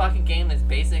that's a fucking game that's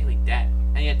basically dead.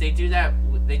 And yet they do that.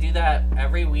 They do that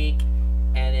every week,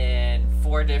 and in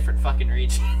 4 different fucking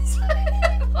regions.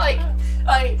 I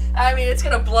mean, it's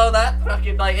gonna blow that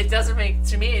fucking, it doesn't make,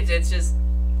 to me, it's just,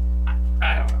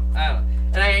 I don't know.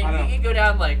 And you can go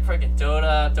down, freaking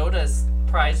Dota. Dota's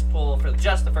prize pool for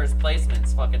just the first placement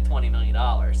is fucking $20 million.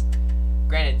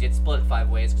 Granted, you'd split it 5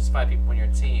 ways, because 5 people on your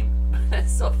team.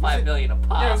 That's still $5 million a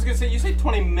pop. Yeah, I was gonna say, you say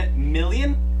 20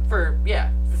 million? For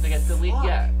they get the league,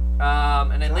 yeah.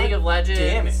 And in League of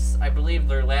Legends, I believe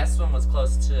their last one was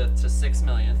close to $6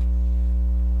 million.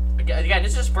 Again,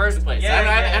 it's just first place. Yeah, I'm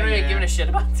not really giving a shit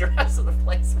about the rest of the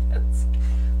placements.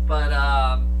 But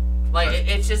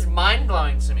it's just mind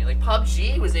blowing to me. Like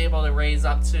PUBG was able to raise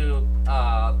up to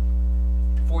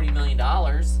 $40 million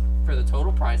for the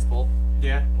total prize pool.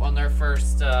 Yeah. On their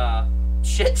first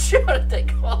shit show that they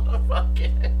call it a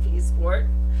fucking esport.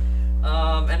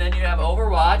 And then you have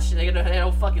Overwatch, and they get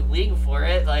a fucking league for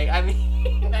it. I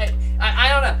mean, I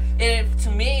don't know. And to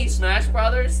me, Smash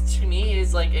Brothers,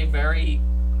 is like a very...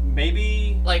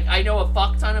 Maybe... I know a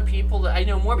fuck ton of people, I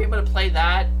know more people to play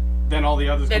that... Than all the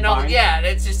others combined? Yeah,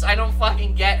 it's just, I don't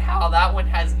fucking get how that one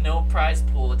has no prize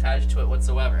pool attached to it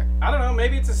whatsoever. I don't know,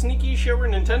 maybe it's a sneaky show where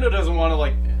Nintendo doesn't want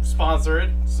to, sponsor it,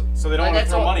 so they don't want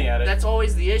to throw money at it. That's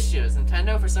always the issue, is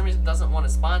Nintendo, for some reason, doesn't want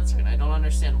to sponsor it, and I don't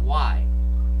understand why.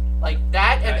 They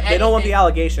don't want the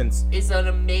allegations. It's an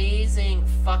amazing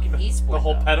fucking esport. The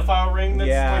whole pedophile ring.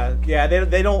 That's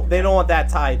they don't want that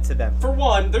tied to them. For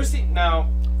one,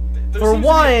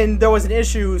 there was an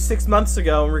issue 6 months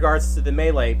ago in regards to the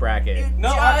Melee bracket.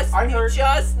 I heard.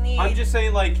 I'm just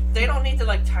saying, they don't need to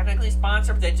technically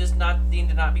sponsor, but they just need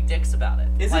to not be dicks about it.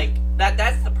 That's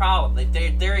the problem.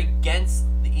 They're against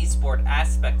the esport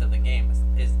aspect of the game.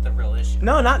 Is the real issue.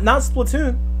 No, not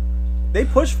Splatoon. They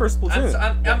push for Splatoon.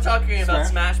 I'm talking about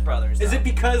Smash Brothers. Is it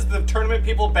because the tournament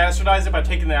people bastardized it by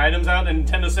taking the items out, and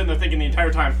Nintendo's sitting there thinking the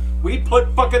entire time, we put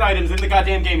fucking items in the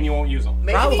goddamn game and you won't use them?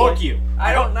 Maybe. Fuck you.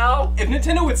 I don't know. If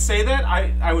Nintendo would say that,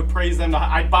 I would praise them.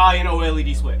 I'd buy an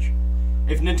OLED Switch.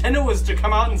 If Nintendo was to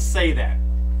come out and say that,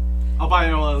 I'll buy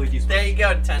an OLED Switch. There you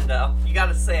go, Nintendo. You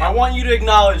gotta say it. I want you to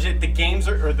acknowledge that the games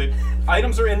or the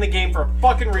items are in the game for a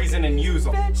fucking reason and use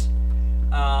them. Bitch.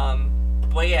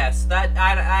 But yes,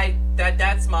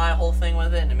 that's my whole thing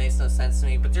with it, and it makes no sense to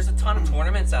me. But there's a ton of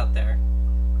tournaments out there,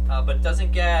 but it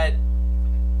doesn't get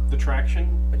the traction.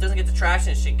 It doesn't get the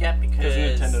traction it should get because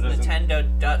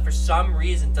Nintendo for some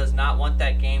reason does not want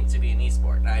that game to be an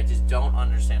esport, and I just don't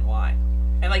understand why.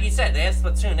 And like you said, they have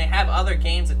Splatoon. They have other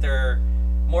games that they're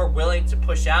more willing to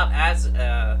push out as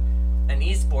an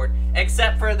esport,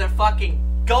 except for the fucking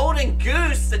Golden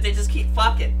Goose that they just keep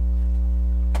fucking.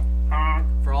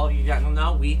 For all you guys don't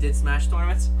know, we did Smash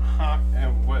tournaments.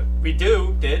 And what we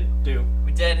did.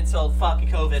 We did until fucking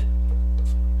COVID.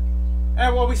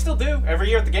 And well, we still do every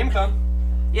year at the GameCon.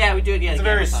 Yeah, we do it. Yeah, it's a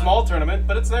very small tournament,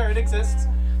 but it's there. It exists.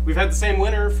 We've had the same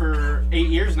winner for 8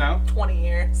 years now. 20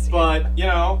 years. But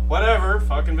whatever.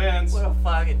 Fucking Vince. What a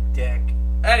fucking dick.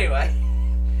 Anyway,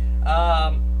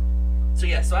 so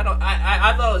yeah, so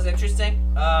I thought it was interesting.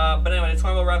 But anyway, the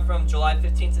tournament will run from July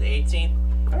 15th to the 18th.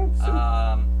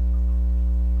 Oh,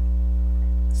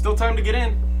 still time to get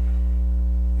in.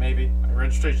 Maybe.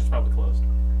 Registration's probably closed.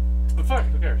 But fuck,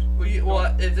 who cares?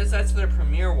 Well, that's their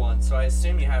premiere one, so I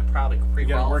assume you have probably pre-qualified.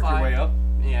 You gotta work your way up.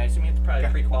 Yeah, I assume you have to probably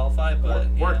pre-qualify, but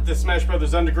work the Smash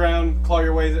Brothers Underground, claw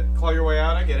your way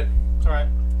out. I get it. It's all right.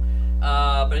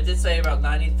 But it did say about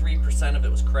 93% of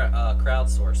it was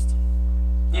crowdsourced.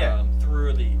 Yeah.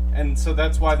 Through the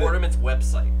that's why the tournament's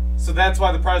website. So that's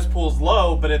why the prize pool's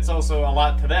low, but it's also a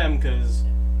lot to them because,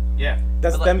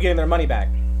 that's them getting their money back.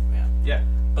 Yeah.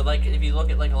 But like, if you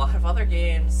look at like a lot of other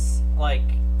games, like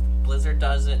Blizzard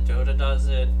does it, Dota does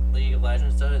it, League of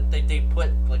Legends does it. They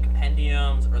put like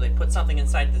compendiums, or they put something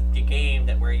inside the game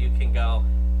that where you can go,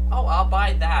 oh, I'll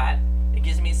buy that. It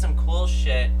gives me some cool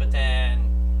shit, but then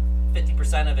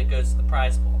 50% of it goes to the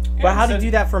prize pool. But how do you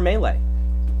do that for Melee?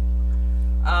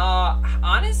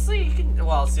 Honestly, you can.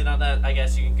 Well, see, now that I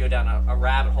guess you can go down a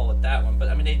rabbit hole with that one. But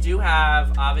I mean, they do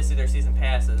have obviously their season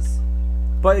passes.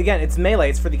 But again, it's Melee.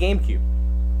 It's for the GameCube.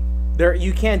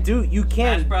 You can't.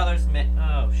 Smash Brothers.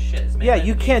 Oh shit. Is Melee Yeah,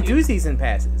 you the can't do GameCube? season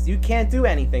passes. You can't do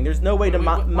anything. There's no way to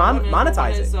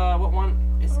monetize it. What one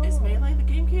is Melee the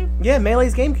GameCube? Yeah,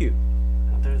 Melee's GameCube.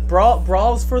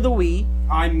 Brawl's for the Wii.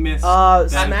 I missed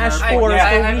Smash 4 is for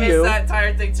I Wii missed U. that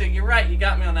entire thing too. You're right. You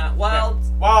got me on that. Well,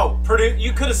 wow,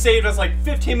 you could have saved us like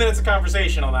 15 minutes of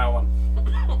conversation on that one.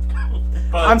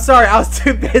 But I'm sorry, I was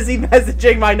too busy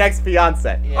messaging my next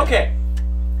fiance. yeah. okay,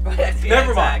 Yeah,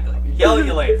 never mind. exactly. Yell at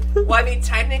you later. Well, I mean,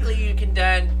 technically, you can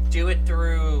then do it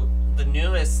through the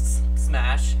newest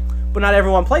Smash. But not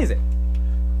everyone plays it.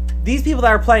 These people that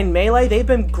are playing Melee, they've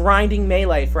been grinding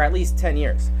Melee for at least 10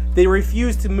 years. They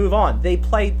refuse to move on. They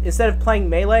play, instead of playing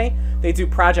Melee, they do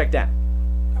Project M.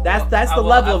 That's the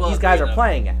level these guys are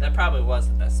playing at. That probably was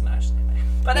the best Smash they made.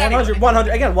 But anyway.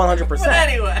 100, again, 100%. But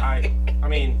anyway. I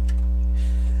mean,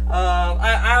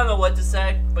 I don't know what to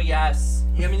say, but yes.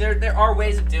 I mean, there are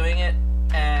ways of doing it,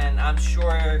 and I'm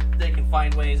sure they can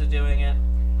find ways of doing it.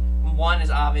 One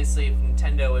is obviously if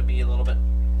Nintendo would be a little bit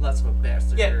less of a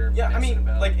bastard. yeah. I mean,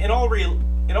 like in all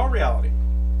reality,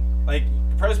 like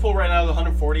the prize pool right now is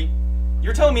 140.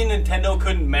 You're telling me Nintendo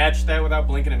couldn't match that without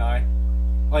blinking an eye?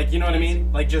 Like, you know what I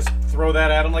mean? Like, just throw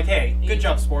that at them. Like, hey, good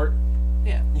job, sport.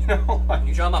 Yeah. You know, like,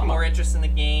 You drum up more interest in the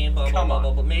game. Blah blah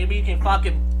blah blah. Maybe you can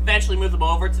fucking eventually move them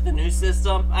over to the new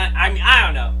system. I mean, I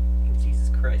don't know. Jesus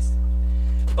Christ.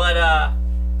 But I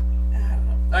don't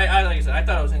know. I like I said, I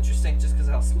thought it was interesting just because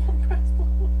how small the prize pool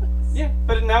was. Yeah,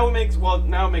 but now it makes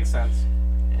sense.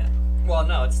 Yeah. Well,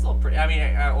 no, it's still pretty. I mean,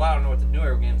 I don't know what the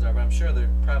newer games are, but I'm sure they're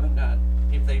probably not.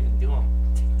 If they even do them,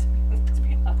 to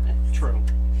be honest. True.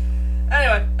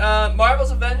 Anyway,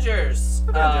 Marvel's Avengers.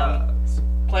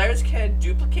 Players can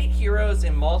duplicate heroes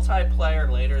in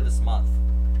multiplayer later this month.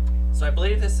 So I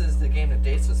believe this is the game that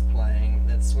Dace was playing.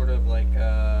 That's sort of like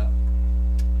I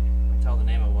can't tell the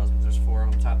name of it was, but there's 4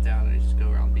 of them top down, and they just go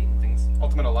around beating things.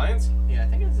 Ultimate Alliance? Yeah, I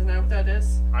think isn't that what that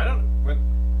is? I don't know.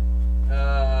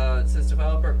 It says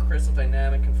developer Crystal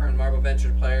Dynamic confirmed Marvel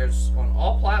Avengers players on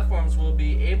all platforms will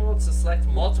be able to select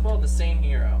multiple of the same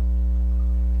hero.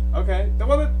 Okay.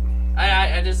 Well,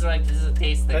 I just like this is a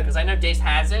Dace thing because I know Dace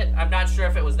has it. I'm not sure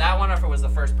if it was that one or if it was the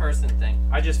first person thing.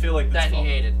 I just feel like that he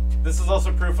hated. This is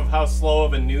also proof of how slow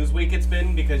of a news week it's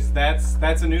been because that's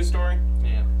a news story.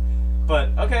 Yeah. But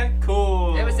okay,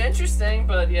 cool. It was interesting,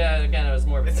 but yeah, again, it was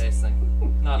more of a Dace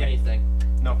thing, not me thing.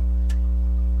 No.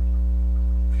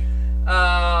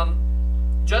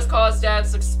 Just Cause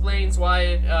Stats explains why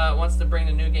it wants to bring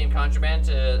the new game Contraband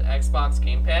to Xbox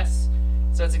Game Pass.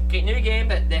 So it's a new game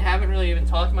that they haven't really even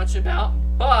talked much about,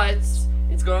 but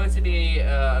it's going to be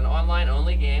an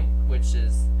online-only game, which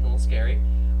is a little scary.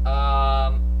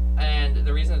 And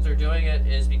the reason that they're doing it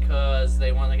is because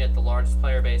they want to get the largest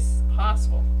player base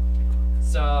possible.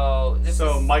 So this is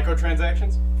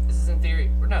microtransactions? This is in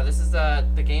theory. No, this is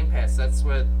the Game Pass. That's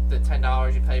what the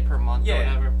 $10 you pay per month or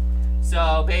whatever.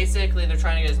 So basically, they're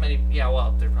trying to get as many. Yeah,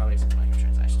 well, they're probably some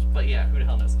microtransactions, but yeah, who the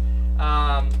hell knows?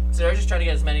 So they're just trying to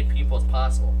get as many people as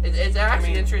possible. It's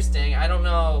actually interesting. I don't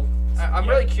know. I'm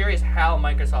really curious how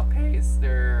Microsoft pays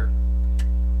the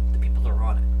people that are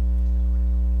on it.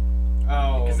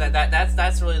 Oh. Because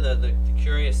that's really the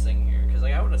curious thing here. Because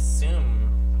like I would assume.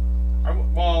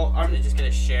 Do they just get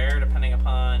a share depending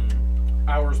upon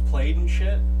hours played and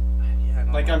shit? Yeah.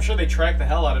 Like I'm sure they track the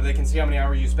hell out of it. They can see how many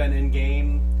hours you spend in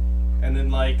game, and then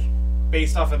like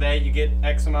based off of that you get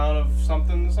X amount of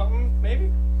something,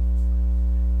 maybe.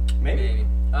 Maybe.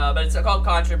 But it's called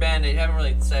Contraband. They haven't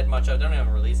really said much of it. They don't have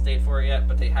a release date for it yet,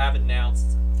 but they have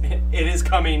announced it is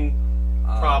coming,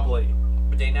 probably.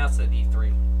 But they announced at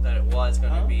E3 that it was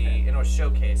going to be, and it was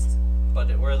showcased, but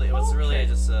it was really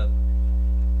just a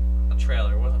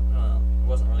trailer. It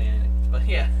wasn't really anything. But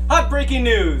yeah. Hot breaking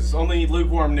news. Only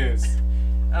lukewarm news.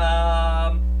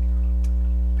 Apparently,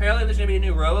 there's going to be a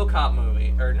new RoboCop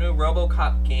movie or new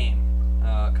RoboCop game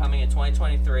coming in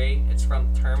 2023. It's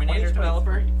from Terminator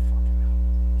developer.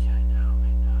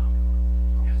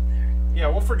 Yeah,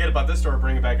 we'll forget about this story,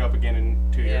 bring it back up again in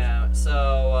 2 years. Yeah,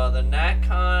 so the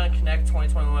NatCon Connect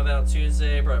 2021 event on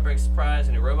Tuesday brought a big surprise,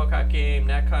 a new RoboCop game.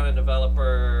 NatCon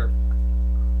developer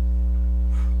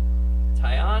Tyon?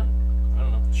 I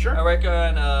don't know. Sure. I work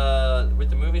on with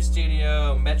the movie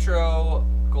studio Metro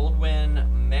Goldwyn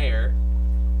Mayer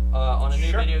on a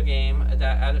new video game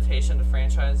adaptation of the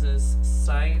franchise's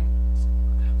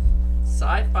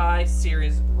sci-fi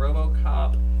series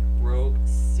RoboCop Rogue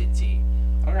City.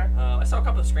 Okay. I saw a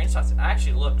couple of screenshots. It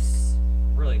actually looks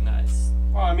really nice.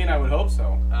 Well, I mean, I would hope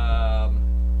so.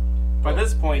 By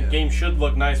this point, games should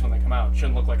look nice when they come out. It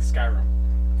shouldn't look like Skyrim.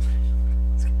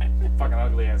 Fucking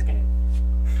ugly ass game.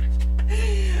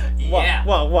 Yeah.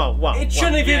 Whoa. It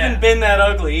shouldn't have even been that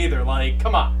ugly either. Like,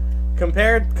 come on.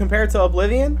 Compared to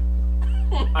Oblivion,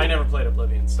 I never played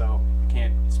Oblivion, so I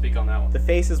can't speak on that one. the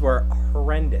faces were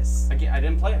horrendous. I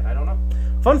didn't play it. I don't know.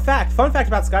 Fun fact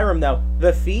about Skyrim though: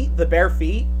 the bare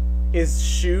feet, is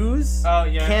shoes. Oh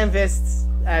yeah. Canvassed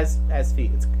as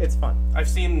feet. It's fun. I've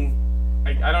seen.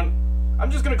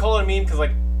 I'm just gonna call it a meme because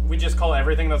like we just call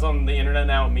everything that's on the internet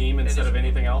now a meme instead of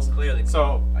anything else. Clearly.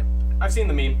 So I've seen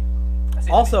the meme.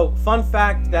 Also, fun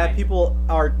fact that people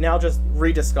are now just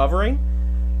rediscovering: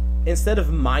 instead of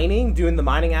doing the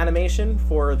mining animation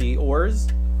for the ores,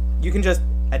 you can just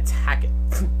attack it.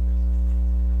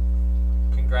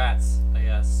 Congrats, I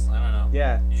guess. I don't know.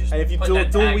 Yeah. And if you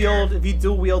put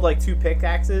dual wield like 2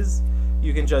 pickaxes,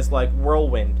 you can just like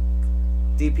whirlwind,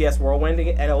 DPS whirlwinding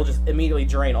it, and it'll just immediately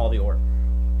drain all the ore.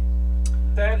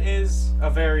 That is a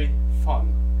very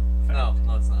fun fact.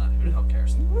 No, it's not. Who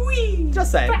cares? Whee!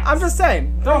 Just saying. Facts. I'm just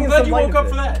saying. No, I'm Bringing glad some you light woke up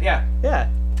into for it. that. Yeah. Yeah.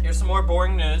 Here's some more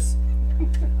boring news. I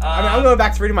mean, I'm going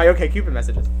back to reading my OkCupid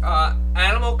messages.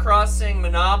 Animal Crossing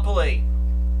Monopoly.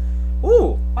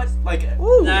 Ooh. What? Like,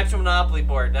 Ooh. An actual Monopoly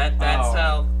board. That's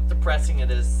how depressing it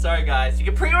is. Sorry, guys. You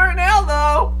can pre-order now,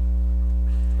 though.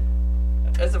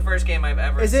 That's the first game I've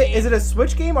ever seen. Is it a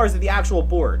Switch game or is it the actual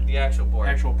board? The actual board.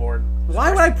 actual board.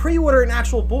 Why would I pre-order an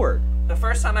actual board? The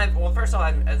first time I've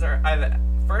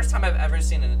ever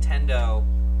seen a Nintendo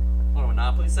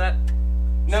Monopoly set.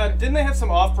 No, didn't they have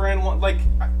some off-brand one? Like,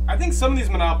 I think some of these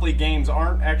Monopoly games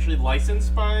aren't actually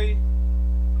licensed by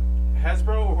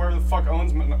Hasbro or whoever the fuck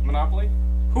owns Monopoly.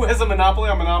 Who has a monopoly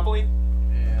on Monopoly?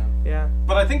 Yeah.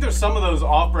 But I think there's some of those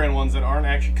off-brand ones that aren't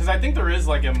actually, because I think there is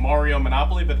like a Mario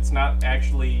Monopoly, but it's not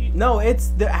actually. No,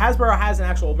 Hasbro has an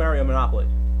actual Mario Monopoly.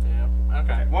 Yeah.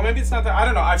 Okay. Well, maybe it's not that. I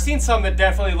don't know. I've seen some that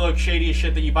definitely look shady as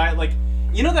shit that you buy. Like,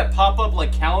 you know that pop-up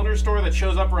like calendar store that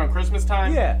shows up around Christmas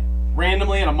time? Yeah.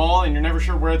 Randomly in a mall, and you're never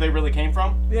sure where they really came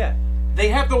from. Yeah. They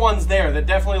have the ones there that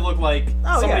definitely look like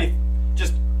somebody yeah.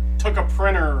 just took a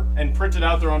printer and printed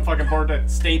out their own fucking board at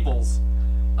Staples.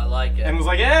 I like it. And was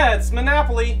like, yeah, it's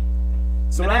Monopoly.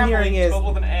 So Monopoly, what I'm hearing is, spelled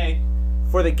with an A.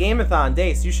 for the Gameathon,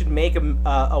 Dace, you should make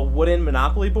a wooden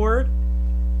Monopoly board,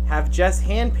 have Jess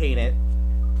hand paint it,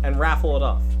 and raffle it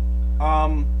off.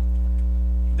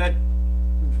 That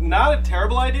not a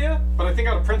terrible idea, but I think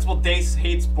out of principle, Dace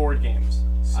hates board games.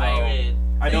 So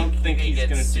I don't think he's get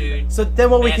gonna do sued that. So then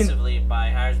what we can... massively by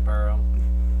Hasbro.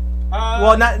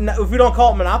 Well, not if we don't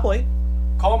call it Monopoly.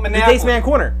 Call it The Monopoly. Dace Man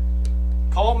Corner.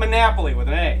 Call it Monopoly with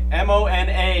an A.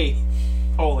 M-O-N-A.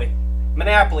 Holy.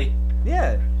 Monopoly.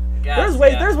 Yeah. Guys,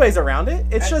 There's ways around it.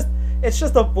 It's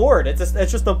just a board. It's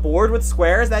just a board with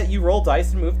squares that you roll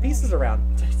dice and move pieces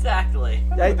around. Exactly.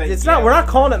 It's not. We're not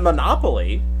calling it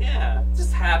Monopoly. Yeah. It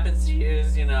just happens to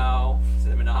use,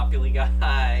 the Monopoly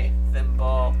guy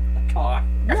symbol. Car.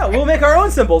 Yeah, we'll make our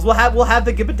own symbols. We'll have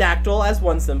the Gibadactyl as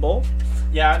one symbol.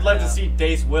 Yeah, I'd love to see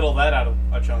Dace whittle that out of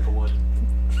a chunk of wood.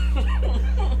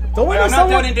 Don't we know I'm not someone?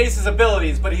 doubting Dace's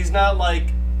abilities, but he's not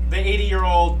like the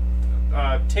 80-year-old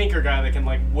tinker guy that can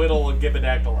like whittle a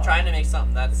Gibadactyl out. Trying to make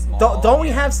something that small. Don't we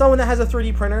have someone that has a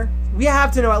 3D printer? We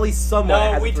have to know at least someone. that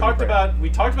No, has we a 3D talked printer.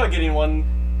 about getting one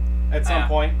at some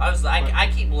point.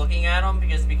 I keep looking at them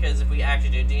because if we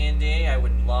actually do D&D, I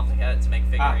would love to get it to make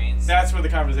figurines. That's where the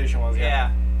conversation was.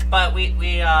 Yeah. But we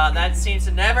that seems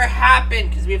to never happen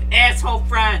because we have asshole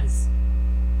friends.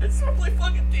 It's not play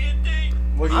fucking D&D.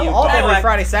 Look at I'm you. off Anyway. every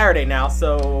Friday, Saturday now,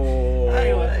 so.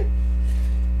 Anyway,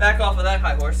 back off of that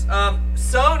high horse.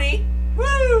 Sony,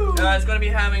 Woo! is going to be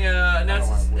having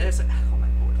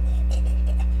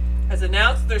has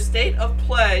announced their State of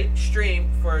Play stream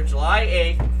for July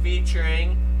 8th,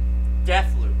 featuring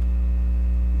Deathloop.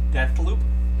 Deathloop?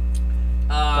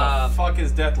 The fuck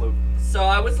is Deathloop? So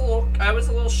I was a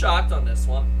little shocked on this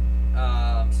one.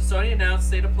 So Sony announced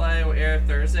State of Play will air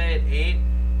Thursday at 8,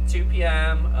 2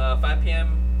 p.m., 5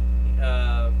 p.m.,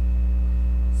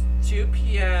 2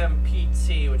 p.m.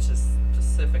 PT, which is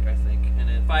Pacific, I think, and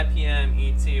then 5 p.m.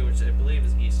 ET, which I believe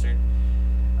is Eastern.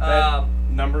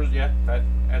 Numbers, yeah, that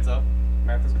adds up.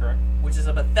 Math is correct. Which is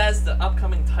a Bethesda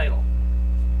upcoming title.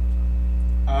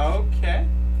 Okay.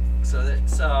 So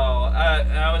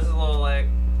I was a little like,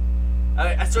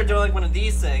 I started doing like one of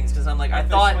these things because I'm like, I They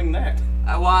thought. swing that.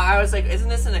 Well, I was like, isn't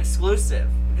this an exclusive?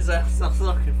 Because I was a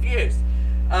little confused.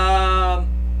 And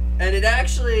it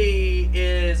actually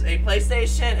is a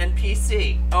PlayStation and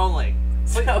PC only.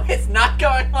 So it's not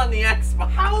going on the Xbox.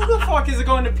 How the fuck is it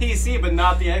going to PC but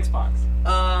not the Xbox?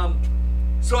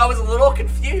 So I was a little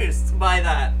confused by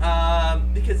that.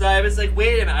 Because I was like,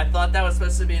 wait a minute, I thought that was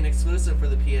supposed to be an exclusive for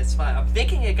the PS5. I'm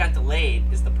thinking it got delayed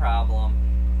is the problem.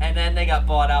 And then they got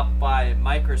bought out by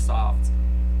Microsoft.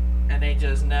 And they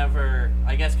just never,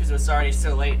 I guess because it was already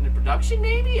so late in the production,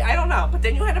 maybe? I don't know. But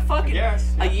then you had a fucking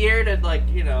a year to, like,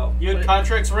 you know. You had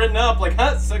contracts written up, like,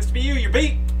 huh, sucks to be you, you're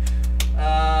beat.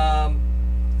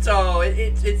 So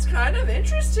it's kind of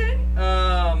interesting.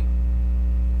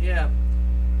 Yeah.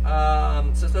 So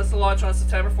it's supposed to launch on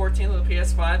September 14th on the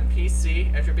PS5 and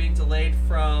PC after being delayed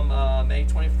from May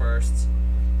 21st.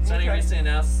 Sony recently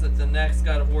announced that the next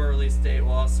God of War release date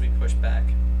will also be pushed back.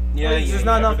 Yeah, there's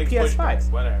not enough everything's pushed back.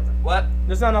 PS5s. Whatever. What?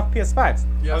 There's not enough PS5s.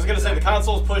 I was gonna say the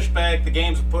console's pushed back, the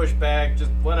games are pushed back,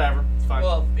 just whatever. It's fine.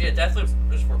 Well, yeah, Deathloop's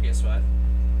pushed for PS5.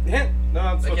 Yeah. No,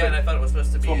 that's what Again, I thought it was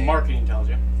supposed to be. that's what marketing tells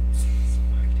you.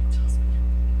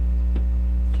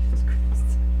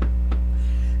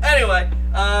 Anyway,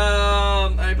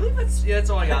 I believe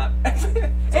that's all I got.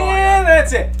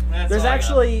 That's it. There's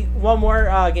actually one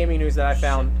more gaming news that I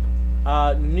found.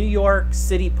 New York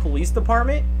City Police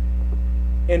Department,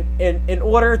 in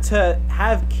order to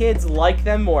have kids like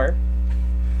them more,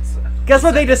 guess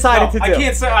what they decided to do?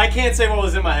 I can't say what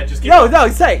was in my head. Just no,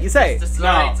 you say it.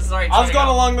 I was going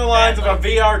along the lines of a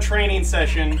VR training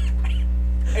session.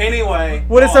 Anyway,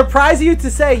 would it surprise you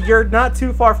to say you're not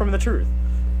too far from the truth?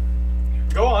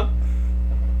 Go on.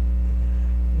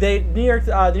 The New York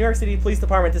City Police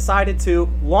Department decided to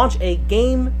launch a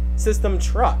game system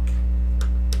truck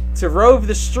to rove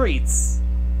the streets,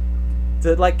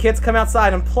 to let kids come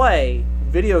outside and play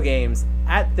video games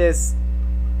at this.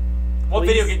 What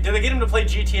video game? Did they get him to play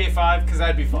GTA 5? Because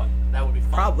that'd be fun. That would be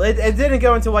fun. Probably. It didn't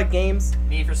go into what games.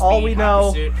 Need for Speed, all we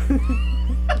know.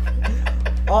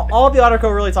 all the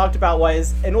article really talked about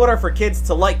was, in order for kids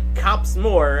to like cops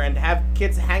more and have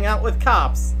kids hang out with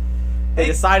cops, they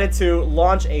decided to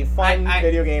launch a fun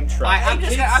video game truck. I'm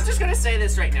just gonna say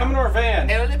this right now. Come in our van.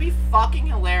 It would be fucking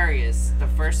hilarious the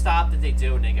first stop that they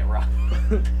do when they get robbed.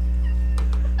 It'd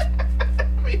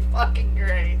be fucking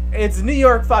great. It's New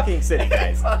York fucking City,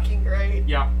 guys. Fucking great.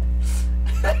 Yeah.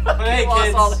 Hey,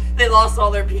 kids. They lost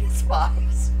all their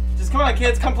PS5s. Just come on,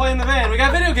 kids. Come play in the van. We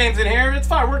got video games in here. It's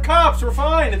fine. We're cops. We're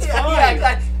fine. It's fine. Yeah,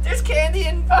 exactly. There's candy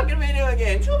in fucking video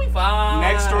games. You'll be fine.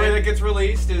 Next story that gets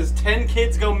released is 10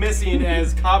 kids go missing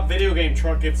as cop video game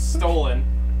truck gets stolen.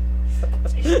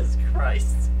 Jesus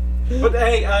Christ. But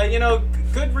hey, you know,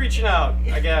 good reaching out,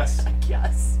 I guess. I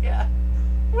guess, yeah.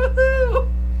 Woohoo!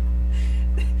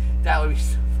 That would be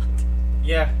so fun.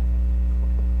 Yeah.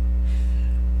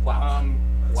 Wow.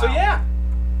 So yeah.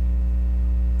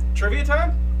 Trivia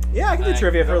time? Yeah, I can do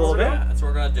trivia for a little bit. That's what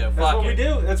we're gonna do. That's what we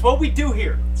do. That's what we do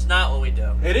here. It's not what we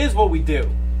do. It is what we do.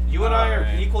 You and I are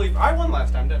equally. I won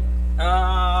last time, didn't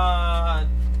I?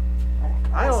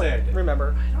 I don't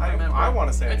remember. I want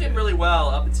to say I did really well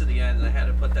up until the end, and I had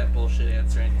to put that bullshit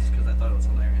answer in just because I thought it was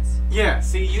hilarious. Yeah.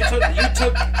 See, you took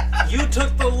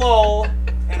the lull,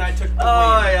 and I took the.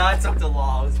 Oh yeah, I took the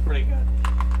lull. It was pretty good.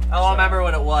 I don't remember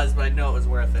what it was, but I know it was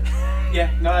worth it. Yeah.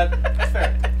 No, that's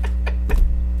fair.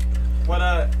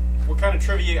 What kind of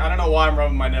trivia? I don't know why I'm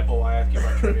rubbing my nipple. I ask you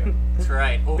about trivia. That's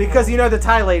right. Ooh. Because you know the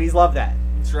Thai ladies love that.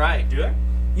 That's right. Do they?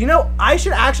 You know, I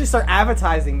should actually start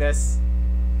advertising this.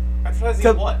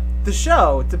 Advertising what? The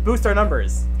show to boost our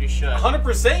numbers. You should.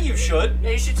 100% you should. Yeah,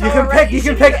 you should tell You can her pick. You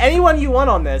can pick anyone you want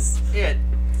on this. Yeah.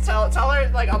 Tell her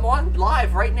like I'm on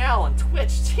live right now on Twitch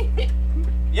TV.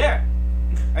 Yeah.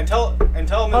 And tell them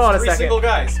there's 3 single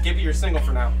guys. Gibby, you're single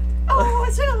for now. Oh,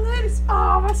 my single ladies.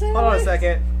 Oh, my single Hold on a ladies.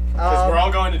 second. Because we're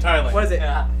all going to Thailand. What is it?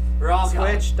 Yeah. We're all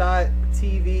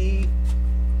Twitch.tv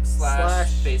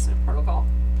 / Basement Protocol.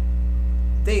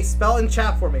 Dave, spell in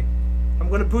chat for me. I'm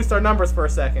going to boost our numbers for a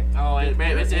second. Oh, is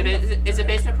it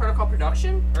Basement Protocol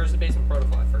Production? Or is it Basement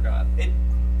Protocol? I forgot.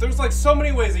 There's like so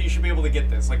many ways that you should be able to get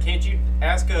this. Like, can't you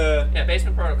ask a... Yeah,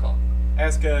 Basement Protocol.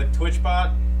 Ask a Twitch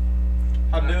bot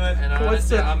how to do it? And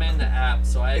honestly, I'm in the app,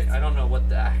 so I don't know what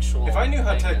the actual... If I knew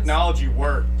how technology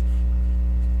worked,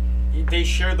 they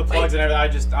shared the plugs and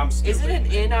everything. I'm stupid. Isn't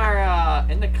it in our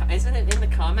isn't it in the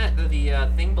comment the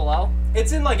thing below?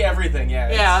 It's in like everything, yeah.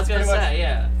 Yeah, I was gonna say,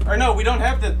 yeah. Or no, we don't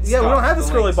have the. Yeah, we don't have the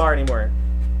scrolly bar anymore.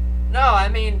 No, I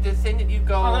mean the thing that you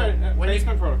go. When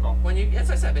Basement Protocol. When you, as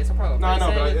I said, Basement Protocol.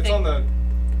 No, but it's on the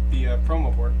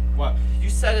promo board. What? You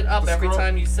set it up every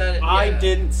time you set it. I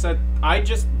didn't set. I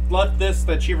just left this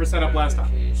that Cheever set up last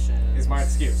time. Is my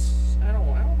excuse. I don't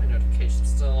want my notifications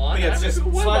still on. But yeah, it's just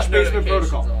 / basement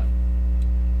protocol. On?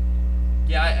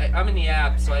 Yeah, I'm in the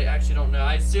app, so I actually don't know.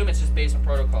 I assume it's just basement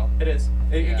protocol. It is.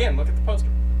 Again, look at the poster.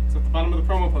 It's at the bottom of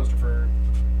the promo poster for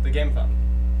the Game-a-thon.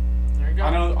 There you go.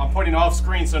 I know I'm pointing off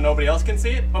screen so nobody else can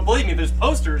see it, but believe me, there's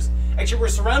posters. Actually, we're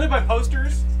surrounded by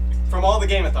posters from all the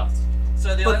Game-a-thons.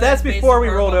 So the but that's before we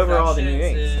rolled over all the new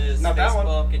names. Not that one.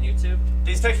 Facebook and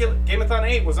YouTube. Game-a-thon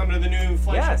 8 was under the new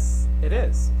flagship. Yes, it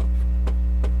is.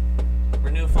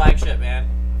 We're new flagship, man.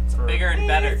 It's bigger and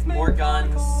better. More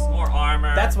guns, more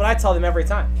armor. That's what I tell them every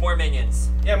time. More minions.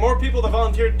 Yeah, more people that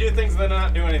volunteer to do things than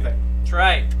not do anything. That's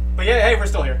right. But yeah, hey, we're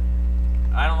still here.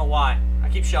 I don't know why. I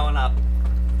keep showing up.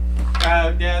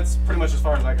 Yeah, it's pretty much as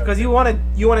far as I go. Because you want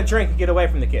to drink and get away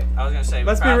from the kid. I was gonna say.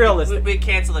 Let's be realistic. We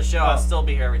cancel the show. I'll still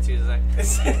be here every Tuesday.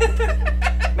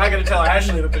 Not gonna tell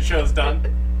Ashley that the show's done.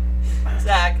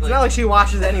 Exactly. It's not like she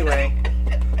watches anyway.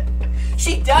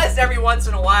 She does every once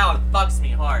in a while and fucks me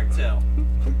hard too.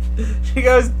 She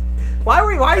goes, why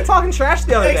are you talking trash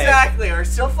the other day? Exactly. Or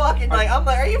still fucking like I'm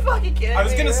like, are you fucking kidding me? I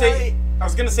was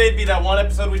gonna say it'd be that one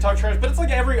episode we talk trash, but it's like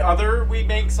every other we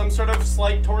make some sort of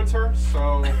slight towards her,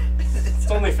 so it's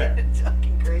only fair. It's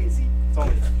fucking crazy. It's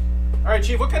only fair. All right,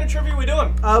 Chief, what kind of trivia are we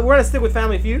doing? We're gonna stick with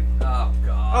Family Feud. Oh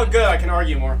god. Oh, good. I can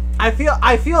argue more. I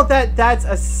feel that that's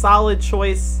a solid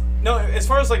choice. No, as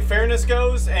far as like fairness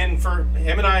goes, and for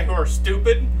him and I who are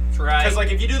stupid, right? Because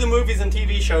like if you do the movies and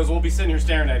TV shows, we'll be sitting here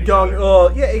staring at each other.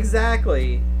 Oh, yeah,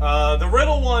 exactly. The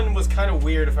riddle one was kind of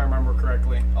weird, if I remember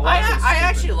correctly. I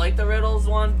actually like the riddles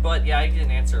one, but yeah, I didn't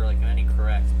answer like any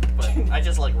correct. But I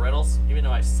just like riddles, even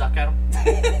though I suck at them.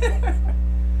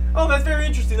 Oh, that's very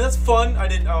interesting. That's fun. I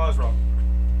was wrong.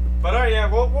 But alright,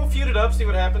 yeah, we'll feud it up, see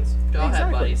what happens. Go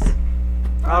ahead, buddies.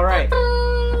 All right.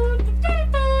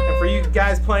 And for you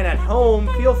guys playing at home,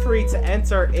 feel free to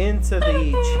enter into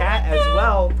the chat as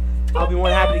well. I'll be more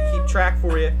than happy to keep track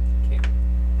for you.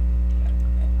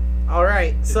 All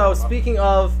right. So speaking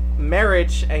of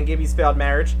marriage and Gibby's failed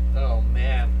marriage. Oh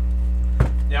man.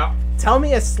 Yeah. Tell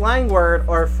me a slang word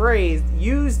or a phrase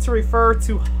used to refer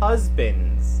to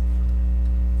husbands.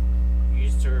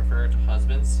 Used to refer to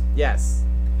husbands? Yes.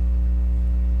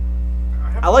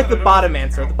 I like the bottom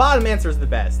answer. The bottom answer is the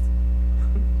best.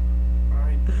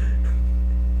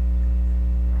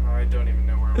 I don't even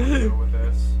know where I'm going to go with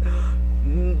this.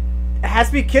 It has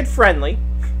to be kid friendly.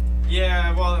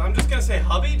 Yeah, well, I'm just going to say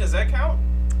hubby. Does that count?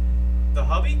 The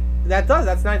hubby? That does.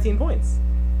 That's 19 points.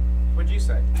 What'd you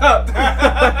say?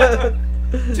 To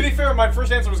be fair, my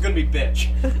first answer was going to be bitch.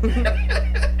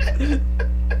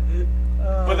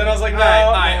 But then I was like, no.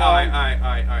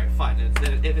 Alright, fine.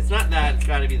 If it's not that, it's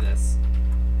got to be this.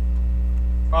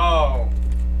 Oh.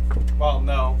 Well,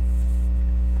 no.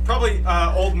 Probably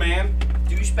old man.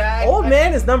 Douchebag? Old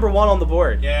man is number 1 on the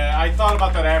board. Yeah, I thought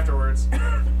about that afterwards.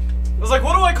 I was like,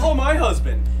 what do I call my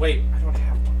husband? Wait, I don't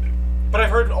have one. But I've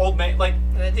heard old man, like...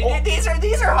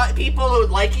 These are people who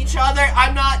like each other.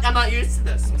 I'm not used to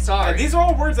this. I'm sorry. These are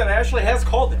all words that Ashley has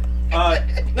called it.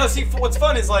 No, see, what's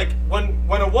fun is like when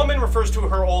a woman refers to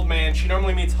her old man, she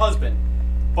normally means husband.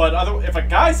 But if a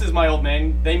guy says my old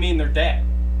man, they mean their dad.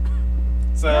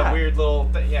 It's a weird little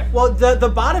thing. Yeah. Well, the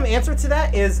bottom answer to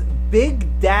that is Big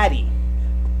Daddy.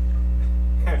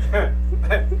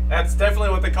 That's definitely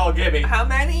what they call Gibby. How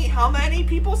many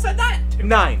people said that?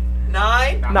 9.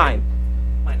 9? 9.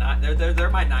 My 9. They're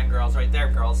my 9 girls right there,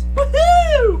 girls.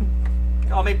 Woohoo!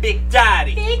 Call me Big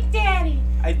Daddy. Big Daddy.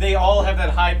 They all have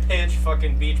that high-pitched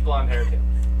fucking beach blonde haircut.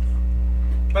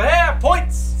 But hey,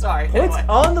 points! Sorry. Points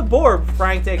on the board,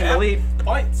 Frank taking the lead.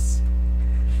 Points.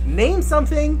 Name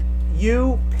something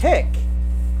you pick.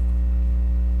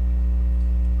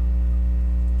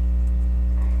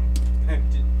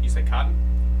 Did you say cotton?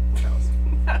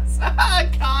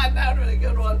 God, that would be a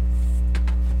good one.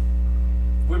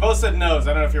 We both said nose.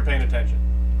 I don't know if you're paying attention.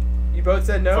 You both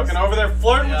said no? Fucking over there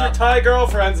flirting with your Thai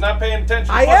girlfriends, not paying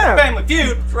attention. I am. Family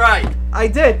Feud. Right. I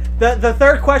did. The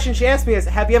third question she asked me is,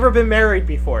 have you ever been married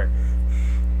before?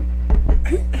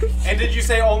 And did you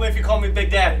say only if you call me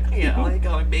Big Daddy? Yeah, only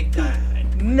call me Big Daddy.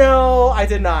 No, I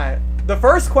did not. The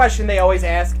first question they always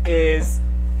ask is,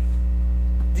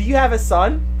 do you have a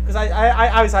son? Because I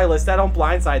always list. I don't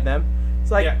blindside them. It's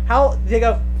like, how, they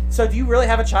go, so do you really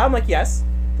have a child? I'm like, yes.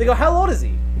 They go, how old is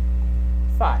he?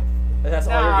 5. And that's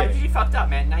all you're getting. You fucked up,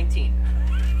 man. 19.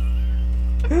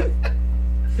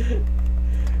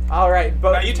 All right,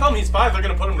 but now you tell him he's 5, they're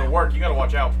gonna put him to work. You gotta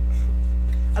watch out.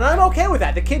 And I'm okay with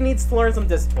that. The kid needs to learn some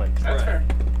discipline. That's fair.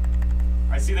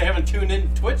 I see they haven't tuned in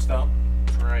to Twitch though.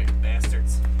 Right,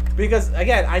 bastards. Because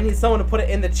again, I need someone to put it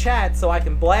in the chat so I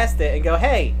can blast it and go,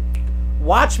 hey,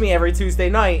 watch me every Tuesday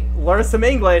night, learn some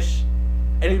English,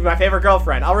 and be my favorite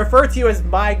girlfriend. I'll refer to you as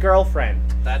my girlfriend.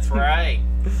 That's right.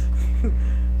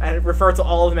 And refer to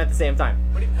all of them at the same time.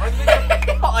 Why do they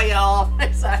gotta, Oh, yeah,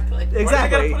 exactly. why do they Exactly.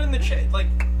 gotta put it in the chat? Like,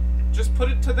 just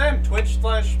put it to them.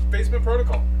 Twitch/Basement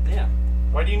Protocol. Yeah.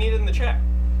 Why do you need it in the chat?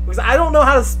 Because I don't know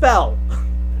how to spell.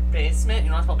 Basement? You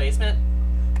know how to spell basement?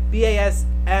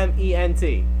 Basement.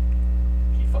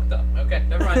 You fucked up. Okay,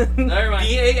 never mind. Never mind.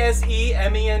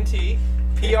 Basement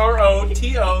Protocol.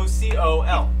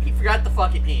 He forgot the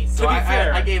fucking E, so To be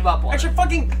fair, I gave up on actually, it.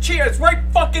 fucking cheer. It's right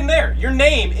fucking there. Your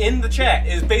name in the chat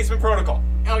is Basement Protocol.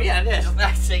 Oh, yeah, it is.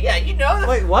 Actually, yeah, you know that.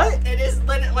 Wait, what? It is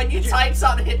when you type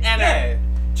something, hit enter. Yeah.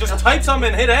 Just type something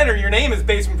and hit enter. Your name is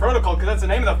Basement Protocol because that's the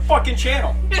name of the fucking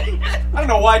channel. I don't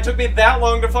know why it took me that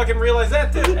long to fucking realize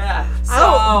that, dude. Yeah.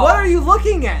 So, What are you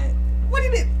looking at? What do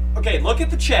you mean? Okay, look at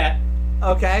the chat.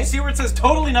 Okay. You see where it says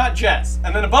totally not Jess,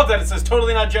 and then above that it says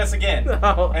totally not Jess again,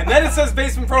 Oh. and then it says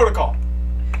Basement Protocol.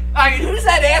 I mean, who's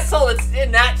that asshole that's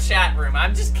in that chat room?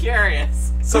 I'm just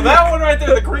curious. So that one right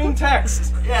there, the green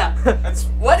text. Yeah. That's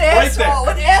What right asshole?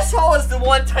 there. What asshole is the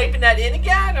one typing that in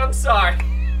again? I'm sorry.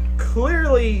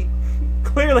 Clearly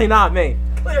not me.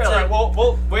 Clearly. It's all right.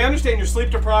 Well, we understand you're sleep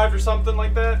deprived or something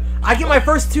like that. I get my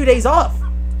first 2 days off.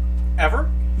 Ever?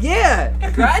 Yeah.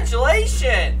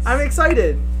 Congratulations. I'm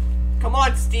excited. Come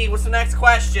on, Steve. What's the next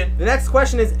question? The next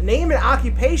question is, name an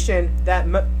occupation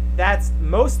that's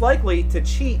most likely to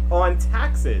cheat on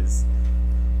taxes.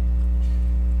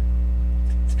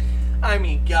 I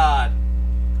mean, God.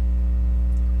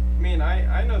 I mean,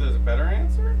 I know there's a better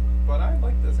answer, but I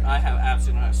like this answer. I have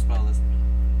absolutely no how to spell this.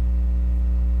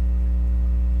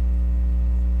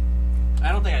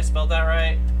 I don't think I spelled that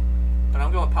right, but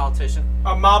I'm going with politician.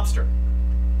 A mobster.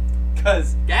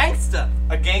 Because Gangsta.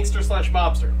 a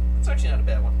gangster/mobster. It's actually not a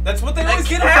bad one. That's what they always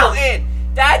get for. Accountant.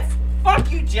 That's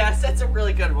fuck you, Jess. That's a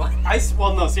really good one.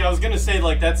 Well, no. See, I was gonna say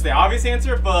like that's the obvious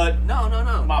answer, but No.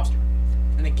 mobster.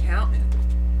 An accountant.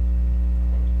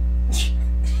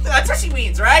 That's what she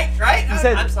means, right? Right?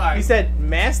 I'm sorry. You said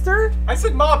master? I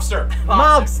said mobster.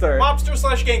 Mobster.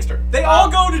 Mobster/gangster. They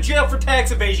all go to jail for tax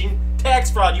evasion,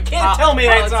 tax fraud. You can't tell me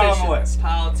it's not on the list.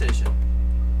 Politician.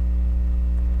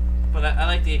 But I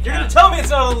like the accountant. You're gonna tell me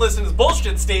it's not on the list and it's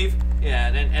bullshit, Steve. Yeah,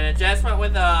 and then Jess went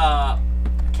with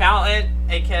accountant,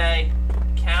 aka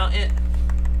accountant.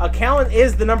 Accountant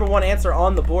is the #1 answer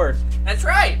on the board. That's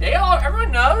right.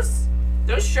 Everyone knows.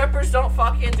 Those strippers don't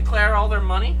fucking declare all their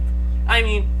money. I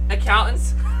mean,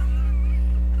 accountants.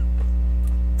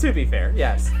 To be fair,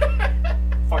 yes.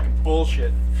 Fucking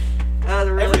bullshit.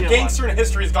 Really Every good gangster in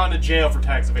history has gone to jail for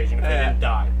tax evasion if they Yeah. didn't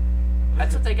die. one.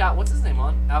 That's what they got. What's his name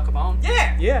on? Al Capone?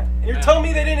 Yeah. Yeah. And you're Yeah. telling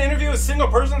me they didn't interview a single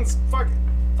person? Fuck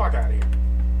out of here.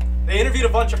 They interviewed a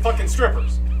bunch of fucking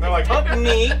strippers. And they're like, huh?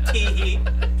 Me, tee-hee.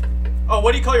 Oh,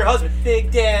 what do you call your husband?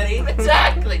 Big Daddy.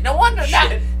 Exactly. No wonder.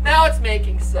 Shit. Now it's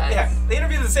making sense. Yeah, they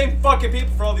interviewed the same fucking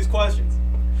people for all these questions.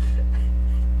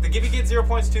 Did Gibby get 0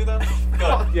 points too, though?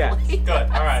 Good. Yeah. Good.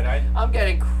 All right. I'm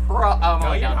getting I'm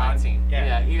only you're down not. 19.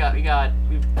 Yeah. You got.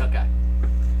 Okay.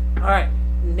 All right.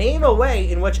 Name a way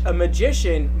in which a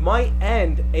magician might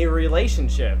end a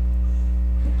relationship.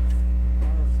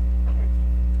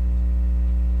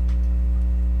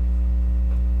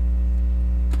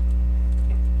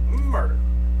 Murder.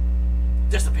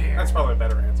 Disappear. That's probably a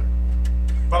better answer.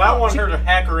 But I want her to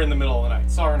hack her in the middle of the night.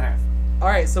 Saw her in half. All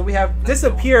right, so we have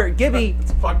disappear. Gibby,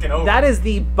 It's fucking over. that is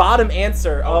the bottom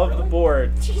answer Oh, of really? the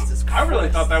board. Jesus Christ. I really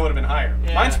thought that would have been higher.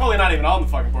 Yeah. Mine's probably not even on the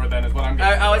fucking board then, is what I'm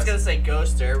getting. I was gonna say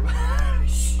ghoster.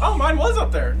 Oh, mine was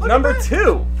up there. Look Number at that.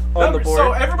 2 on the board.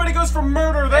 So everybody goes for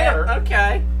murder there.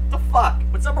 Okay. The fuck?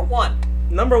 What's number 1?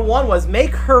 Number 1 was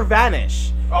make her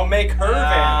vanish. I'll make her vanish.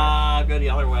 Ah, go the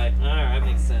other way. Alright, that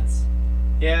makes sense.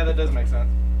 Yeah, that does make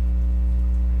sense.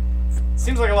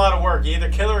 Seems like a lot of work. You either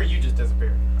kill her or you just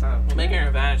disappear. Well, making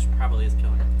her vanish probably is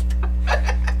killing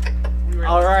her.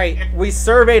 All right, we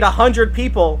surveyed 100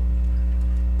 people.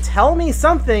 Tell me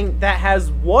something that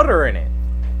has water in it.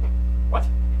 What?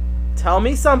 Tell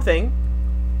me something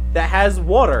that has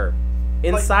water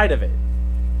inside of it.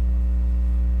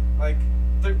 Like,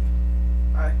 there's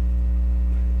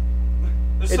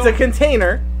It's so, a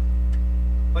container.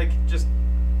 like just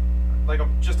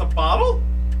a bottle.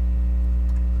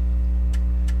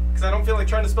 Because I don't feel like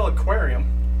trying to spell aquarium.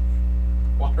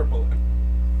 Water balloon.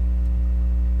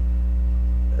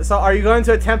 So are you going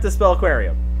to attempt to spell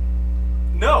aquarium?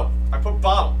 No, I put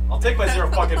bottle. I'll take my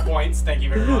 0 fucking points. Thank you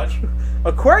very much.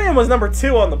 Aquarium was number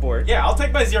 2 on the board. Yeah, I'll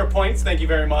take my 0 points. Thank you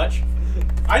very much.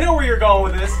 I know where you're going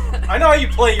with this. I know how you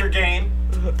play your game.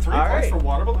 3 All points right. for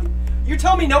water balloon. You're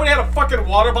telling me nobody had a fucking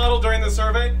water bottle during the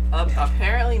survey?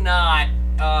 Apparently not.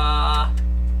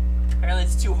 Apparently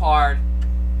it's too hard.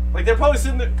 Like they're probably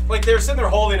sitting there, like they're sitting there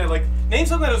holding it. Like name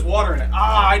something that has water in it.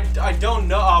 I don't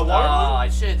know. Water bottle? I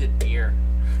should have did beer.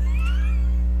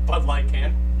 Bud Light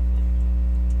can.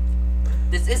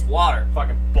 This is water.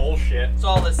 Fucking bullshit. That's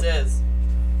all this is.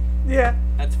 Yeah.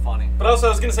 That's funny. But also, I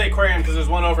was gonna say aquarium because there's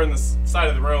one over in the side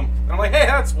of the room, and I'm like, hey,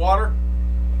 that's water.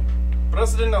 But I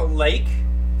also didn't know lake.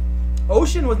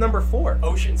 Ocean was number 4.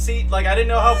 Ocean. See, like I didn't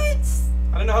know how. I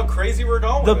didn't know how crazy we were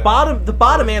going. The with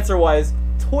bottom answer was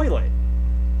toilet.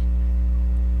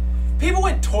 People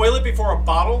went toilet before a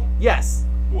bottle. Yes.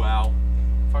 Wow.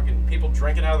 Fucking people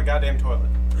drinking out of the goddamn toilet.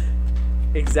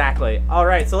 Exactly. All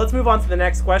right, so let's move on to the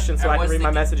next question so I can read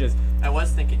my messages. I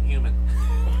was thinking human.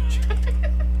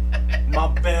 My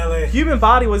belly. Human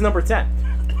body was number 10.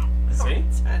 See?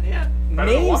 10, yeah.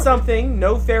 Name something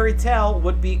no fairy tale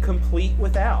would be complete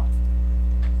without.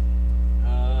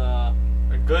 A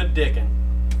good dickin'.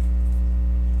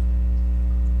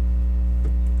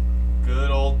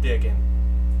 Good old dickin'.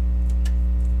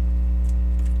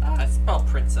 I spelled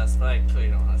princess, but I clearly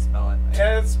don't know how to spell it.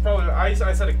 Yeah, it's probably. I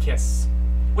said a kiss,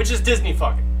 which is Disney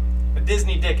fucking. A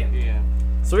Disney dickin'. Yeah.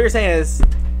 So what you're saying is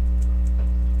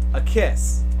a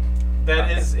kiss.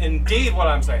 That is indeed what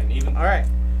I'm saying. Even. All right.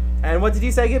 And what did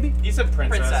you say, Gibby? He said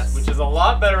princess, Princess. which is a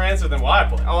lot better answer than what I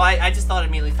put. Oh, I just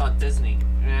immediately thought Disney.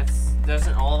 And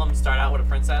doesn't all of them start out with a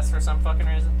princess for some fucking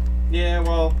reason? Yeah,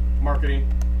 well, marketing.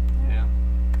 Yeah.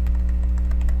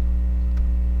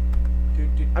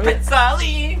 I mean,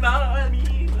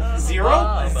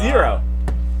 Zero? Zero.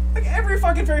 Like every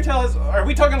fucking fairy tale is. Are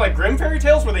we talking like Grimm fairy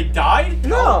tales where they died?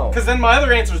 No. Because then my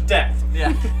other answer is death.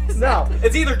 Yeah. No.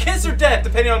 It's either kiss or death,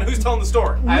 depending on who's telling the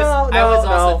story. No, I was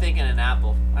no. also thinking an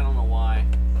apple. I don't know why.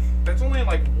 That's only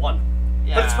like one.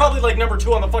 Yeah. But it's probably like number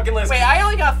 2 on the fucking list. Wait, I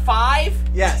only got 5?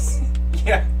 Yes.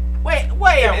 Yeah. Wait.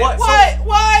 Yeah, what?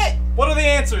 What? What are the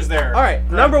answers there? All right.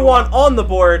 Number 1 on the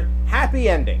board. Happy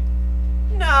ending.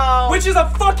 No. Which is a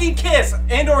fucking kiss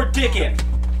and or dickin'.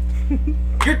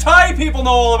 Your Thai people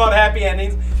know all about happy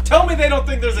endings. Tell me they don't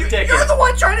think there's a dick. You're the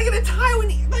one trying to get a tie when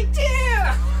you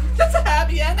damn. That's a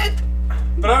happy ending.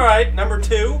 But all right, number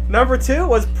 2. Number 2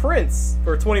 was Prince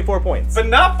for 24 points. But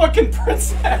not fucking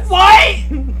princess. What?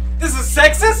 This is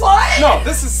sexist? What? No,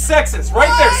 this is sexist. Right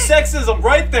there, sexism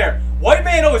right there. White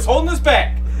man always holding his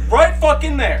back. Right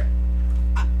fucking there.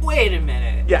 Wait a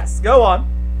minute. Yes. Go on.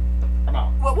 I'm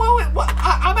out. What?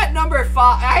 I'm at number 5.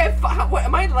 I have 5. What,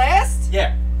 am I last?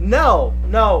 Yeah. No.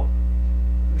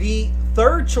 The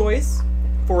third choice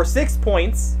for 6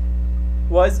 points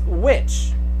was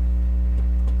witch.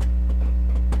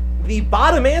 The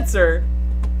bottom answer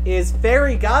is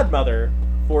fairy godmother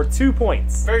for 2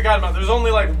 points. Fairy godmother. There's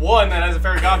only like one that has a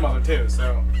fairy godmother too,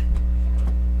 so.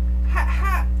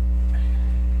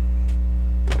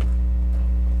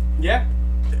 Yeah.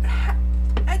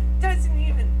 That doesn't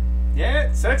even. Yeah,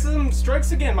 sexism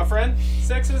strikes again, my friend.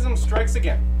 Sexism strikes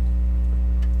again.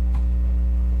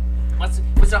 Was it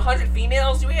 100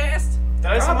 females you asked? Did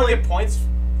I somehow get points?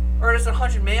 Or is it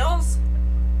 100 males?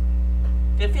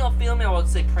 If female would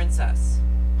say princess.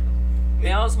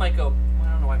 Males might go.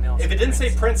 I don't know why males. If it didn't say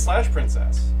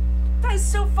prince/princess. That is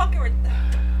so fucking.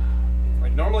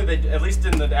 Like normally they, at least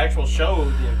in the actual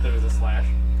show, there was a slash.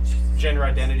 Gender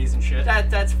identities and shit.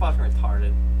 That's fucking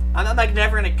retarded. I'm like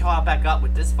never gonna call back up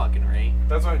with this fucking rate.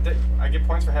 That's why I get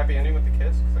points for happy ending with the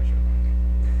kiss. 'Cause I should.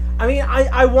 I mean,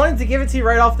 I wanted to give it to you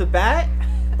right off the bat,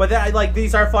 but then they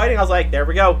started fighting. I was like, there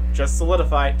we go, just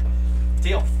solidified.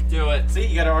 Deal. Do it. See,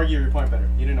 you gotta argue your point better.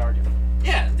 You didn't argue.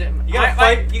 Yeah. You gotta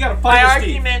fight. You gotta My fight with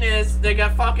Steve. argument is they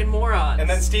got fucking morons. And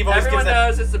then Steve always Everyone gets that.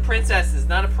 knows it's the princesses,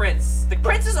 not a prince. The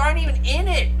princes aren't even in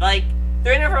it. Like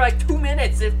they're in there for like 2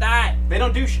 minutes, if that. They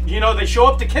don't do. They show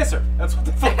up to kiss her. That's what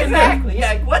the fuck. Exactly.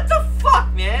 Yeah. What the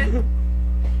fuck, man?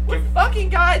 What fucking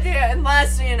goddamn?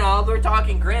 Unless they're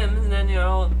talking Grimm, and then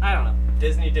I don't know.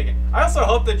 Disney digging. I also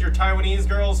hope that your Taiwanese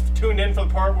girls tuned in for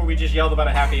the part where we just yelled about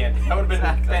a happy ending. That would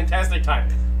have been fantastic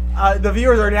timing. The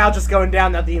viewers are now just going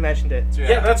down now that you mentioned it.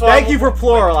 Yeah, that's why. Thank you for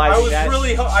pluralizing. I was that.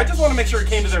 really. I just want to make sure it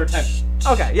came to their attention.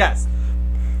 Okay. Yes.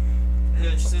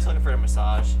 She's looking for a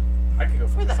massage. I could go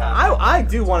for the I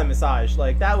do want a massage.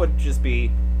 Like that would just be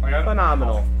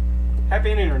phenomenal. Happy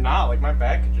ending or not, like my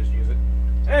back could just use it.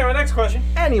 Anyway, next question.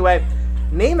 Anyway,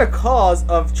 name a cause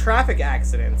of traffic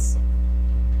accidents.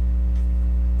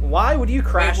 Why would you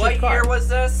crash Wait, your car? what year was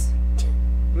this?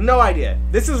 No idea.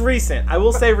 This is recent. I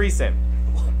will say recent.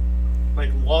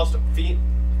 Like lost feet.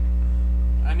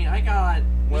 I mean, I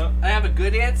have a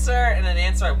good answer and an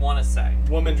answer I want to say.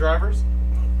 Woman drivers.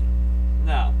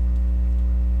 No.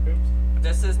 Oops.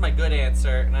 This is my good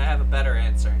answer, and I have a better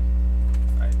answer.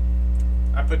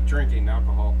 I put drinking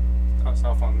alcohol. Oh,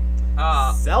 cell phone.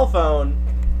 Cell phone.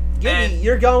 Gibby,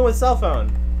 you're going with cell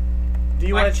phone. Do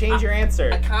you want to change your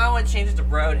answer? I kind of want to change it to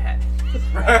Roadhead.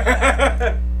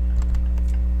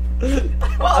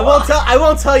 I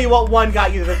won't tell you what one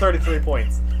got you the 33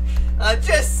 points.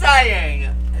 Just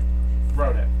saying.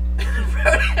 Roadhead.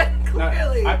 Roadhead,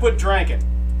 clearly. I put drinking.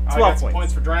 12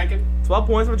 points for drinking. 12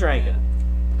 points for drinking.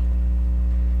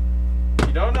 Yeah.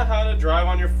 You don't know how to drive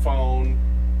on your phone.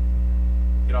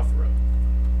 Get off the road.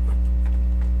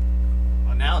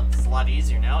 Well, now it's a lot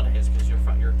easier nowadays because your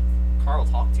car will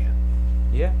talk to you.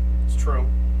 Yeah. It's true.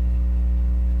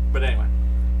 But anyway.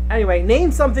 Anyway,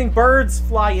 name something birds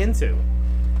fly into.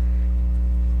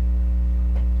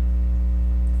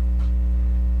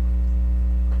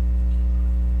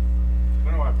 I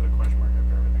don't know why I put a question mark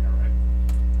after everything I write.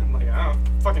 I'm like, I don't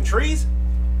know. Fucking trees?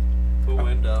 The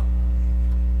window.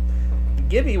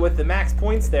 Gibby with the max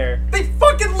points there. They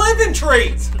fucking live in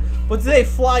trees! But do they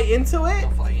fly into it?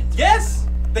 Don't fly into Yes!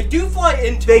 They do fly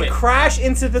into They it. crash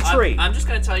into the tree. I'm just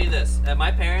gonna tell you this. At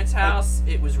my parents' house,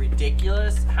 it was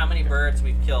ridiculous how many birds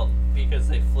we've killed because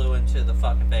they flew into the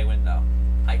fucking bay window.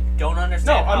 I don't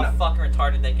understand how fucking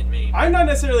retarded they can be. I'm not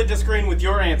necessarily disagreeing with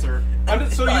your answer.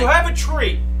 So you have a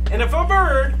tree, and if a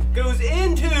bird goes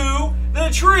into the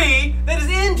tree that is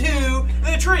into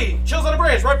the tree, chills on a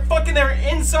branch right fucking there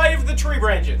inside of the tree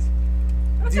branches.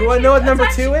 Do you want to know what number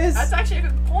 2 is? That's actually a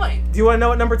good point. Do you want to know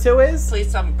what number 2 is?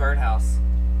 Please tell me birdhouse.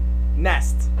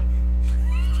 Nest.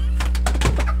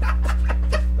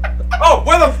 Oh,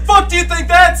 where the fuck do you think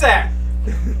that's at?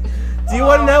 Do you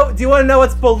want to know? Do you want to know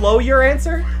what's below your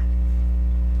answer?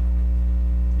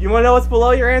 You want to know what's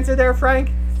below your answer there, Frank?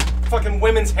 Fucking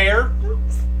women's hair.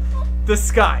 The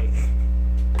sky.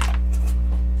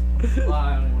 Well,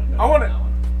 I don't even I want to.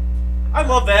 I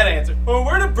love that answer. Oh,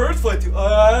 where do birds fly to?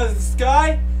 The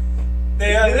sky.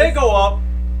 They go up.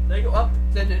 They go up,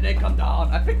 then they come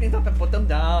down. I pick things up and put them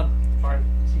down. Fine.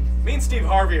 Me and Steve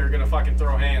Harvey are gonna fucking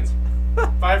throw hands.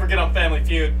 If I ever get on Family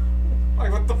Feud.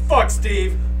 Like, what the fuck,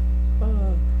 Steve?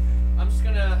 I'm just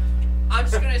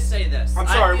gonna say this. I'm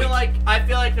sorry. I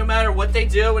feel like no matter what they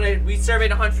do, we surveyed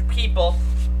 100 people,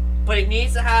 but it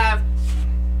needs to have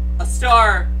a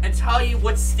star and tell you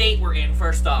what state we're in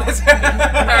first off.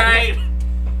 Alright?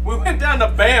 We went down to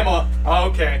Bama. Oh,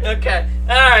 okay. Okay.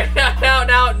 Alright.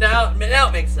 Now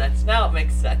it makes sense. Now it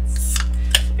makes sense.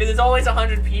 Because there's always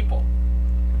 100 people.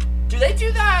 Do they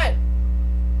do that?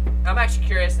 I'm actually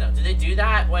curious now. Do they do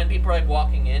that when people are like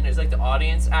walking in? Is like the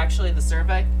audience actually the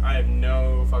survey? I have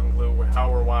no fucking clue how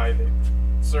or why they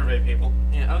survey people.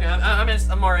 Yeah. Okay.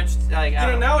 I'm more interested. Like,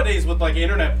 nowadays with like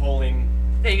internet polling.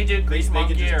 Yeah, you could do Grease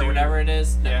Monkey or whatever it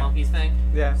is. That monkey's thing.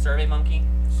 Yeah. Survey Monkey.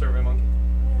 Survey Monkey.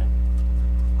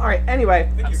 All right. Anyway,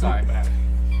 I'm sorry.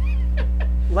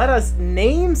 let us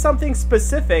name something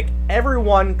specific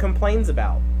everyone complains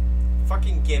about.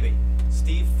 Fucking Gibby.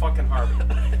 Steve fucking Harvey.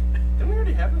 Didn't we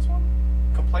already have this one?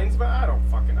 Complains about?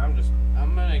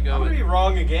 I'm gonna be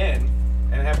wrong again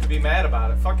and have to be mad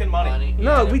about it. Fucking money.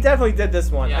 No, we definitely did this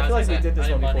one. Yeah, I feel like we did this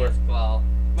one before. As well.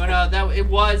 But it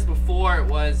was before it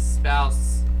was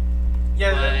spouse.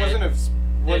 Yeah, that wasn't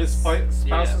what his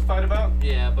spouses fight about?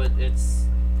 Yeah, but it's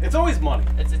always money.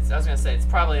 I was gonna say it's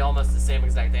probably almost the same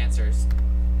exact answers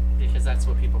because that's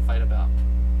what people fight about.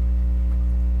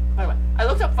 By the way, I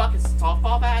looked up fucking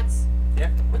softball bats. Yeah.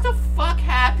 What the fuck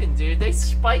happened, dude? They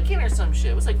spiking or some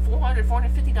shit. It was like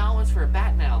 $450 for a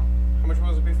bat now. How much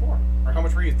was it before? Or how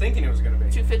much were you thinking it was going to be?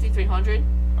 $250, $300.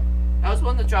 I was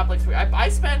willing to drop like I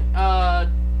spent about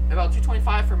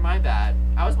 $225 for my bat.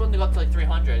 I was willing to go up to like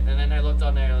 $300, and then I looked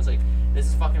on there and I was like, "This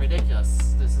is fucking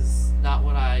ridiculous. This is not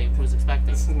what I was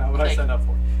expecting. This is not what I signed up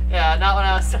for." Yeah, not what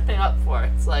I was signing up for.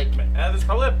 It's like there's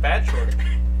probably a bat shortage.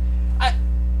 I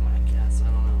guess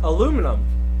I don't know. Aluminum.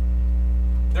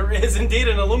 There is indeed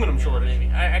an aluminum shortage. Maybe.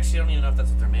 I actually don't even know if that's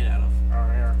what they're made out of.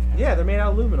 Yeah, they're made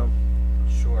out of aluminum.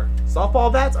 Sure.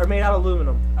 Softball bats are made out of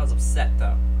aluminum. I was upset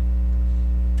though.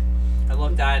 I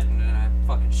looked at it and I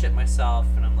fucking shit myself,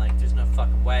 and I'm like, "There's no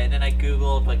fucking way." And then I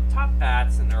googled like top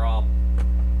bats, and they're all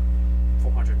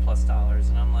 $400+,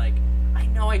 and I'm like, I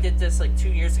know I did this like 2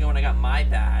 years ago when I got my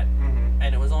bat,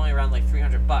 and it was only around like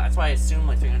 $300. That's why I assumed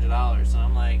like $300, and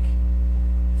I'm like,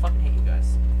 fucking hate you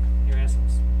guys. You're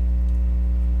assholes.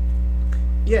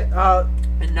 Yeah.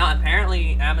 And not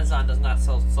apparently Amazon does not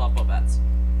sell softball bats.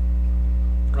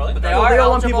 Really? But they They don't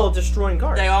want people destroying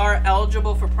cars. They are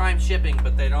eligible for Prime shipping,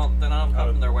 but they don't come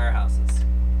from their warehouses.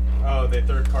 Oh, they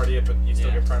third party it, but you still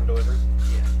get Prime delivery.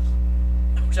 Yeah.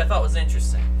 Which I thought was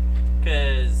interesting,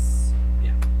 because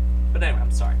But anyway,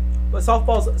 I'm sorry. But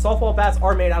softball bats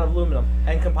are made out of aluminum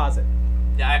and composite.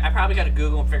 Yeah, I probably got to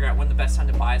Google and figure out when the best time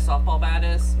to buy a softball bat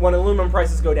is. When aluminum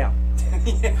prices go down.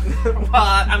 Well,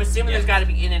 I'm assuming there's got to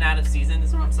be in and out of season.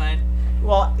 Is what I'm saying.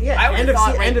 Well, yeah. End of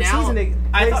season.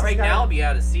 I thought right now would be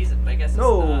out of season, but I guess it's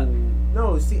not.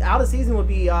 No. See, out of season would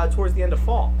be towards the end of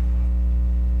fall.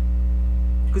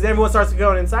 Because everyone starts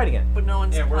going inside again. But no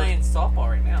one's playing softball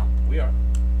right now. We are.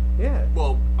 Yeah.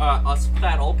 Well, us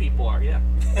fat old people are, yeah.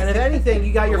 And if anything,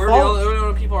 you got your we're fall. the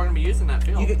only people are going to be using that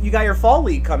field. You got your fall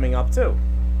league coming up too.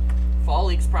 Fall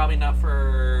league's probably not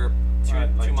for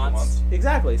two months.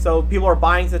 Exactly. So people are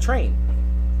buying to train.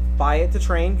 Buy it to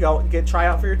train. Go try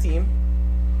out for your team.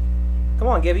 Come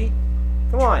on, Gibby.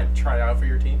 Come on. Try out for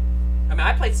your team. I mean,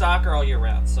 I played soccer all year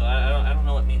round, so I don't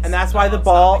know what it means. And that's why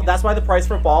that's why the price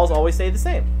for balls always stay the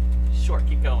same. Sure,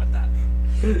 keep going with that.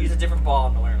 Use a different ball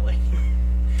in the winter league.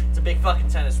 It's a big fucking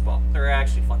tennis ball. They're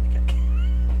actually fun to kick.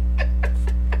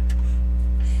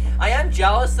 I am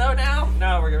jealous though now.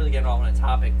 No, we're really getting off on a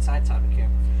side topic here.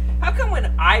 How come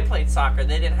when I played soccer,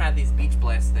 they didn't have these beach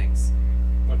blast things?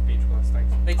 What beach blast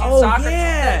things? They do soccer.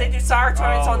 They do soccer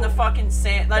tournaments on the fucking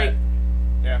sand. Like,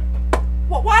 yeah.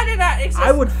 Well, why did that exist?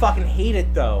 I would fucking hate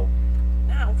it though.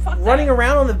 No, fuck that. Running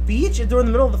around on the beach during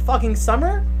the middle of the fucking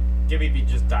summer. Gibby be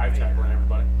just dive tackling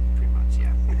everybody. Pretty much,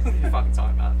 yeah. What are you fucking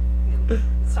talking about? It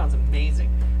sounds amazing.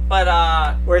 But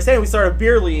we're saying we start a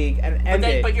beer league and end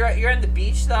it. But you're in the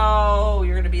beach though.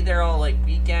 You're gonna be there all like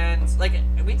weekends. Like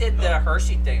we did the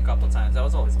Hershey thing a couple of times. That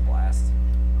was always a blast.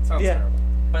 Sounds terrible.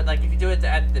 But like if you do it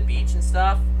at the beach and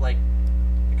stuff, like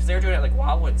because they were doing it at like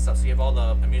Wildwood and stuff, so you have all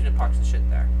the amusement parks and shit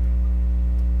there.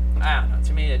 I don't know.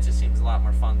 To me, it just seems a lot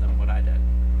more fun than what I did.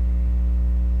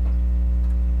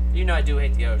 You know, I do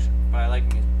hate the ocean, but I like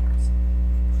amusement parks.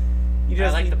 I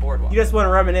like the boardwalk. You just want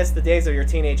to reminisce the days of your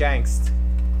teenage angst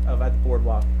at the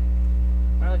boardwalk.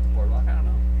 I like the boardwalk. I don't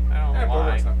know. I don't know why.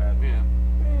 Boardwalk's not bad. Yeah.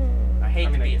 I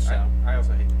hate the beach, though. I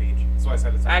also hate the beach. That's why I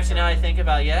said it's actually, now I think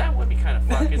about it, yeah, that would be kind of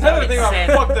fun. Another thing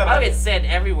fuck that I'll get sand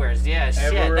everywhere. Yeah,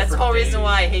 shit. That's the whole reason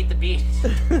why I hate the beach.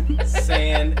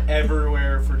 Sand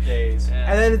everywhere for days.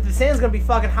 Yeah. And then the sand's gonna be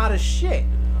fucking hot as shit.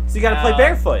 So you gotta play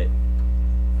barefoot.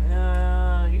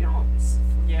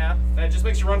 Yeah. That just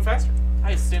makes you run faster.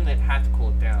 I assume they'd have to cool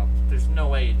it down. There's no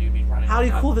way you'd be running. How do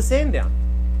you cool the sand down?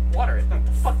 Water it. What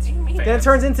the fuck do you mean? Then it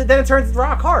turns into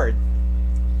rock hard.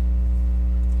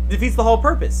 Defeats the whole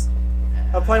purpose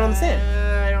of playing on the sand.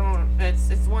 I don't.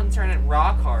 It's one turn it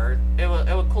rock hard. It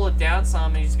will cool it down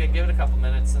some, and you just gotta give it a couple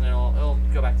minutes, and it'll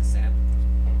go back to sand.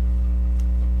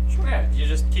 Sure. Yeah, you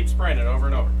just keep spraying it over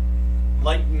and over.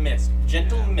 Light mist,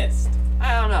 gentle mist.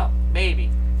 I don't know. Maybe.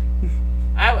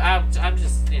 I'm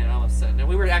just upset. And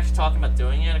we were actually talking about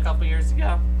doing it a couple years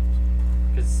ago,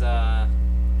 because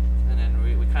and then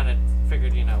we kind of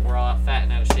figured we're all out fat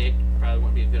and out of shape. Probably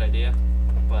wouldn't be a good idea,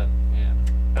 but yeah,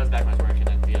 that was back when I was working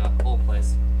at the old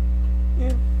place.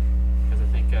 Yeah. Because I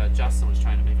think Justin was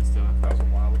trying to make us do it. That was a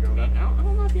while ago. I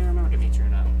don't know if you remember Dimitri or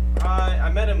not. I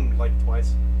met him like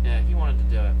twice. Yeah, he wanted to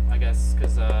do it, I guess,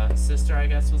 because his sister, I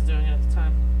guess, was doing it at the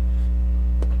time.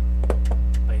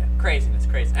 But yeah, craziness.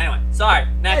 Anyway, sorry.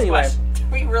 Next question.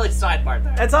 We really sidebarred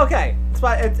there. It's okay.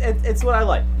 It's what I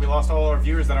like. We lost all our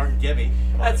viewers that aren't Gibby.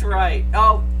 That's right.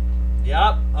 Oh,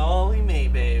 yep. Only me,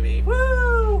 baby.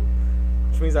 Woo!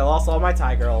 Which means I lost all my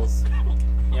Thai girls.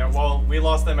 Yeah, well, we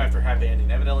lost them after happy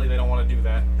ending. Evidently, they don't want to do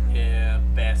that. Yeah,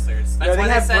 bastards. That's why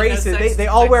they have braces. They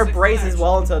all wear braces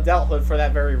well into adulthood for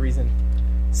that very reason.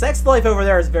 Sex life over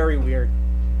there is very weird.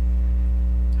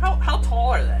 How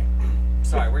tall are they?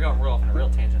 Sorry, we're going real off on a real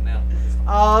tangent now.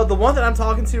 The one that I'm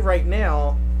talking to right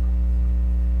now,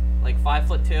 like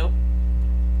 5'2",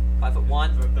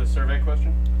 5'1". Is that the survey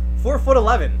question?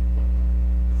 4'11".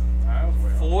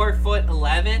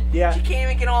 4'11"? Yeah. She can't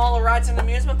even get on all the rides in the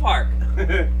amusement park.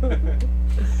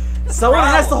 Someone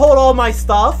has to hold all my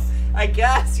stuff. I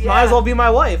guess, yeah. Might as well be my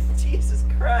wife. Jesus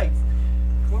Christ.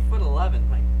 4'11".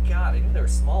 My God, I knew they were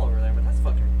small over there, but that's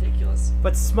fucking ridiculous.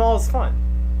 But small is fun.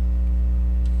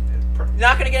 You're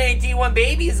not gonna get any D1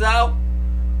 babies though.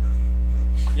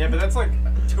 Yeah, but that's like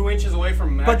 2 inches away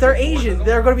from. But they're Asian.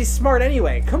 They're gonna be smart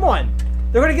anyway. Come on.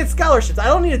 They're gonna get scholarships. I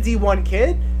don't need a D1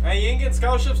 kid. Hey, you ain't getting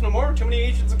scholarships no more. Too many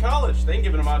Asians in college. They ain't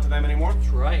giving them out to them anymore. That's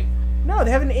right. No, they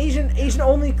have an Asian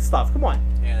only stuff. Come on.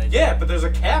 Yeah, but there's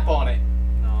a cap on it.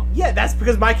 No. Yeah, that's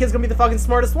because my kid's gonna be the fucking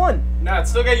smartest one. Nah,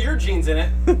 it's still got your genes in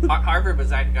it. Harvard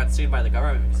got sued by the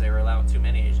government because they were allowing too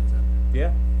many Asians in.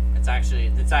 Yeah. It's actually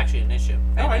an issue.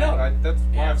 No, I know. That's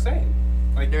what I'm saying.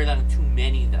 Like they're allowing too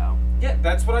many though. Yeah,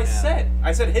 that's what I said.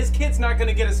 I said his kid's not going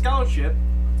to get a scholarship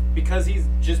Because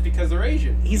because they're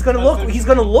Asian. He's gonna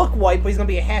look white, but he's gonna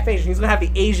be a half Asian. He's gonna have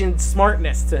the Asian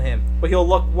smartness to him, but he'll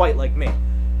look white like me.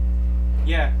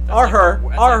 Yeah. Or her.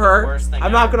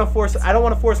 I'm not gonna force. I don't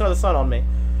want to force another son on me.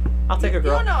 I'll take a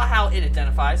girl. You don't know how it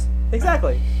identifies.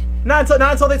 Exactly. Not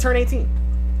until they turn 18.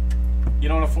 You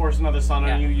don't want to force another son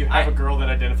on you. You have a girl that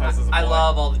identifies as a boy. I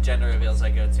love all the gender reveals I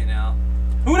go to now.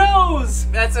 Who knows?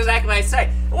 That's exactly what I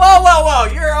say. Whoa!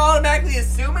 You're automatically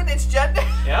assuming it's gender.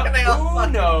 Yeah.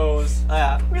 Who knows?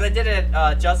 Because I did it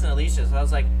at Justin and Alicia's. I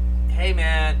was like, "Hey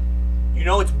man, you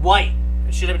know it's white.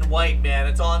 It should have been white, man.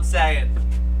 That's all I'm saying."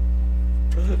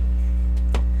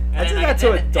 I did that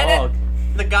to a dog.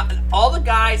 All the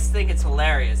guys think it's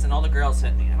hilarious, and all the girls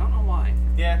hit me. I don't know why.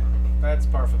 Yeah, that's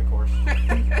par for the course.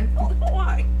 I don't know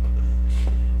why.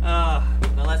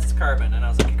 Unless it's carbon, and I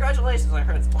was like, "Congratulations! I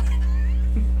heard it's black."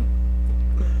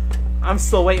 I'm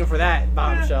still waiting for that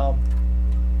bombshell.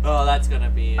 Oh, that's gonna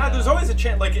be. There's always a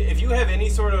chance. Like if you have any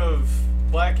sort of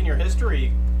black in your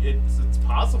history, it's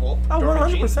possible. Oh,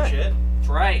 100%. Shit. That's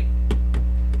right.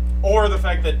 Or the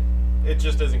fact that it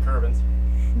just isn't Kerbin's.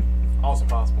 Also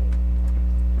possible.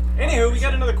 Anywho, we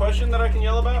got another question that I can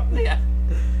yell about? Yeah.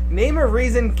 Name a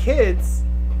reason kids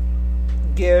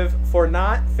give for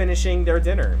not finishing their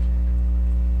dinner.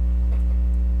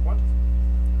 What?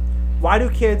 Why do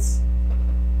kids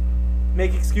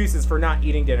make excuses for not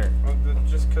eating dinner?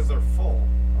 Just because they're full.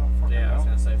 Yeah, I was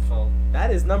gonna say full.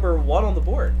 That is number 1 on the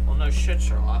board. Well, no shit,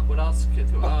 Sherlock. What else could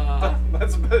do?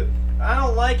 That's a bit. I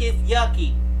don't like it.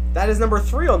 Yucky. That is number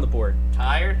 3 on the board.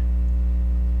 Tired?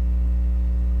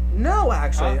 No,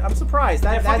 actually, I'm surprised.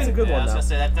 That's a good one, I was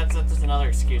though. gonna say that's just another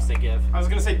excuse they give. I was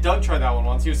gonna say Doug tried that one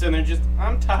once. He was sitting there just,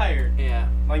 I'm tired. Yeah.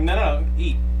 Like no,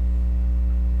 eat.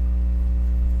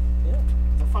 Yeah.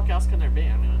 What the fuck else can there be?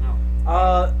 I don't even know.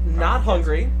 Not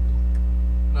hungry.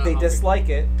 Not They hungry. dislike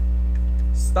it.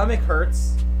 Stomach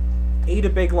hurts. Ate a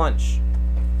big lunch.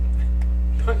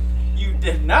 You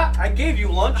did not. I gave you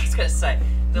I lunch. was gonna say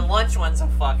the lunch ones are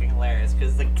fucking hilarious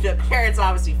because the parents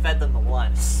obviously fed them the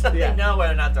lunch, so Yeah. they know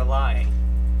whether or not they're lying.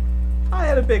 I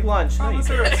had a big lunch. No, you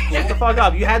didn't. Get the fuck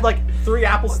up. You had like 3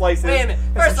 apple slices Wait a minute.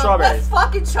 and First some of all, what strawberries.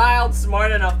 fucking child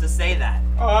smart enough to say that?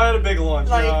 Oh, I had a big lunch.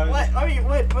 Like, yeah. what? I mean,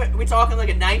 what? Are we talking like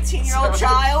a 19-year-old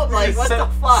child? Like, what the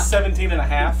fuck? 17 and a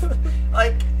half.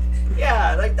 Like,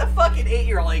 yeah, like the fucking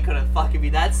 8-year-old ain't gonna fucking be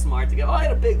that smart to go, oh, I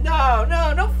had a big.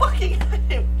 No fucking.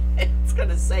 It's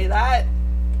gonna say that.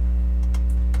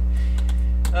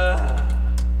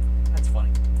 That's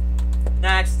funny.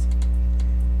 Next.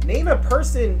 Name a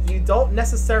person you don't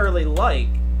necessarily like,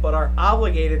 but are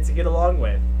obligated to get along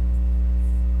with.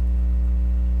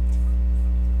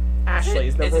 Ashley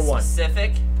is number Is it 1.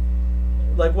 specific?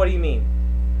 Like, what do you mean?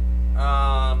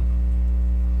 I'm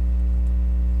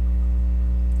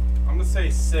gonna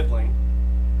say sibling.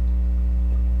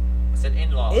 I said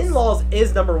in-laws. In-laws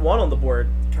is number 1 on the board.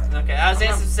 Okay, I was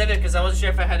saying specific because I wasn't sure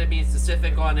if I had to be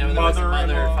specific on it. Whether it was a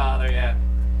mother or father, yeah.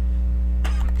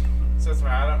 So that's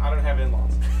right. I don't have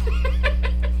in-laws,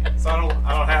 so I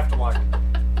don't have to like them.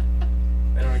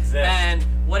 They don't exist. And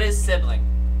what is sibling?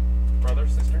 Brother,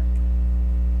 sister.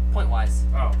 Point-wise.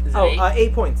 Oh. Is it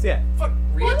 8 points, yeah. Fuck.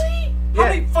 Really? How Yeah.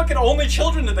 many fucking only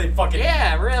children did they fucking?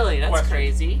 Yeah, really. That's Question.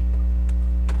 crazy.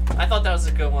 I thought that was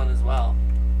a good one as well.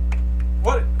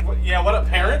 What? Yeah. What up,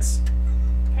 parents?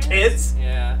 Kids?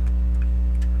 Yeah.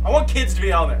 I want kids to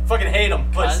be on there. Fucking hate them,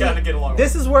 but Cousin? you gotta get along.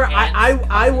 This is where I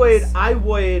Cousins.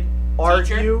 would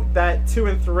argue that 2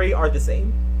 and 3 are the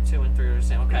same. 2 and 3 are the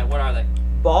same. Okay, what are they?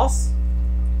 Boss,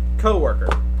 coworker.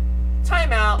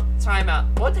 Time out.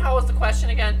 What the hell was the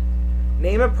question again?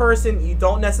 Name a person you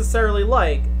don't necessarily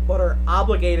like, but are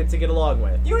obligated to get along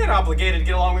with. You ain't obligated to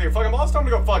get along with your fucking boss. Tell him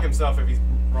to go fuck himself if he's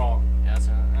wrong. Yeah,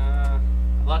 so,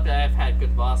 luckily I've had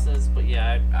good bosses, but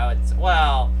yeah, I would say,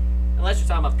 well, unless you're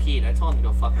talking about Pete, I told him to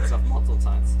go fuck himself multiple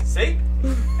times. See?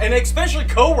 And especially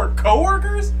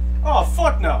coworkers? Oh,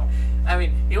 fuck no. I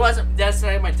mean, he wasn't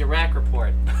necessarily my direct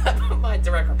report. My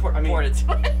direct report reported to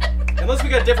him. Unless we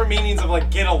got different meanings of, like,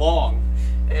 get along.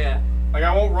 Yeah. Like,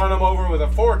 I won't run him over with a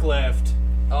forklift.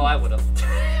 Oh, I would have.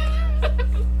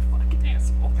 Fucking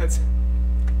asshole. That's...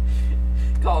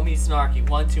 Call me snarky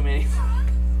one too many.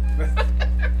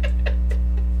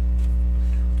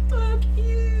 Fuck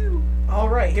you. All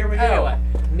right, here we go. Anyway.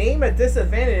 Name a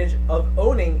disadvantage of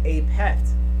owning a pet.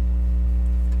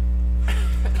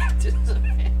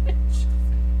 Disadvantage.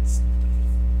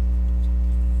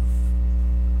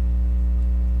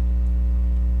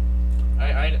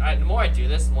 The more I do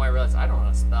this, the more I realize I don't know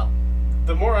how to spell.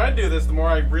 The more I do this, the more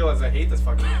I realize I hate this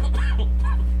fucking game.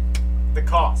 The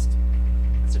cost.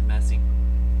 That's messy.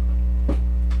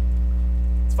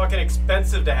 It's fucking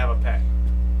expensive to have a pet.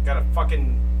 Gotta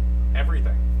fucking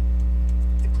everything.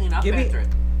 To clean up Gibby, after it.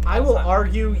 I will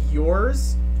argue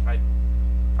yours.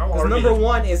 Because number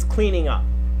one is cleaning up.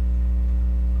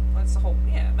 That's the whole,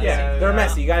 messy. Yeah, they're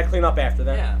messy. You gotta clean up after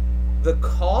them. Yeah. The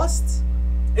cost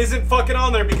isn't fucking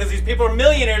on there because these people are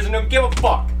millionaires and don't give a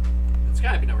fuck. It's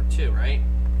gotta be number 2, right?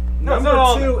 No,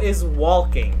 number 2 is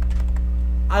walking.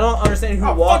 I don't understand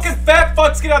who walks. Fucking fat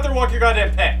fucks, get out there and walk your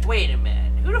goddamn pet. Wait a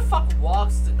minute. Who the fuck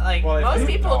walks? Like, most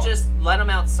people just let them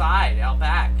outside, out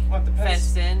back.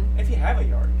 Fenced in. If you have a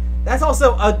yard. That's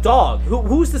also a dog.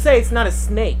 Who's to say it's not a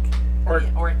snake? Or a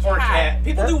cat. Or a cat.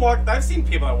 People do walk. I've seen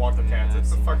people that walk their cats.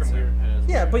 It's fucking weird.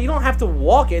 Yeah, but you don't have to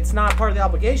walk it. It's not part of the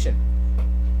obligation.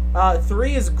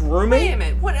 3 is grooming. Wait a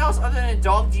minute. What else other than a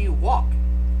dog do you walk?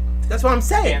 That's what I'm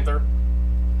saying. Panther.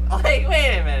 Like,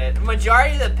 wait a minute. The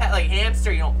majority of the pet, like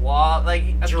hamster, you don't walk. Like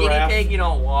a Giraffe. guinea pig, you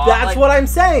don't walk. That's like, what I'm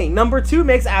saying. Number 2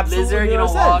 makes absolutely lizard, you no don't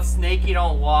sense. walk. Snake, you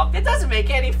don't walk. That doesn't make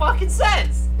any fucking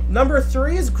sense. Number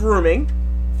 3 is grooming.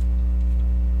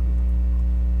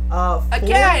 4,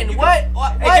 Again, what?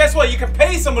 Hey, guess what? You can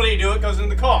pay somebody to do it. Goes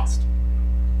into the cost.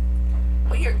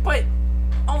 But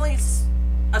only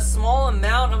a small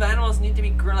amount of animals need to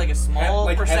be groomed. Like a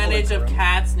small percentage of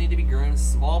cats need to be groomed. A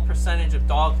small percentage of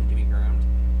dogs need to be groomed.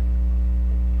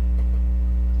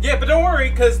 Yeah, but don't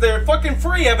worry, because they're fucking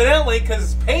free, evidently,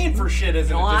 because paying for shit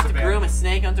isn't a You don't have to disadvantage. groom a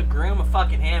snake. You don't have to groom a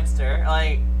fucking hamster.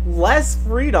 Like, less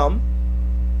freedom.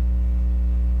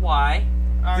 why?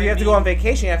 So you have to go on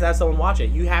vacation. You have to have someone watch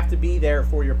it. You have to be there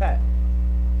for your pet.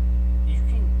 You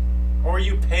can. Or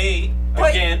you pay,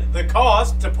 again, the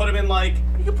cost to put them in, like...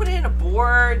 You can put it in a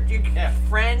board. You can,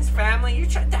 friends, family. You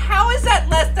try. How is that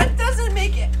less? That doesn't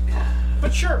make it.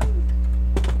 But sure.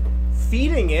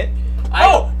 Feeding it.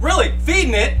 Oh, really?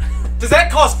 Feeding it? Does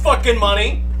that cost fucking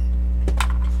money?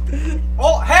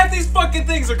 Half these fucking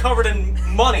things are covered in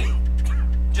money.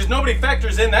 Just nobody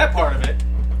factors in that part of it.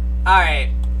 Alright.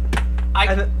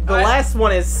 And the last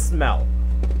one is smell.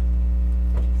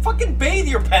 Fucking bathe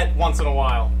your pet once in a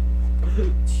while.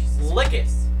 Lick it.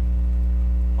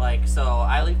 Like, so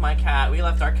I leave my cat. We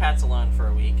left our cats alone for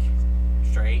a week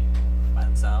straight by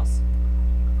themselves.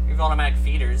 We have automatic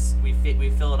feeders. We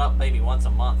fill it up maybe once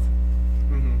a month.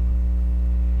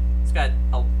 It's got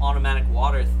an automatic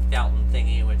water fountain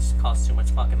thingy, which costs too much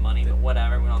fucking money, but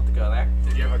whatever. We don't have to go there.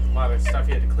 Did you have a lot of stuff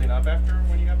you had to clean up after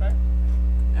when you got back?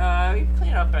 We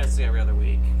clean it up basically every other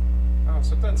week. Oh,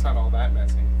 so it doesn't sound all that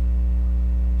messy.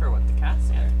 For what, the cats?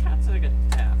 Yeah, the cats are a good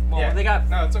half. Well, Yeah. they got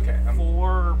No, it's okay.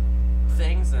 4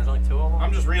 things, and there's only 2 of them.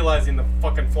 I'm just realizing the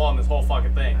fucking flaw in this whole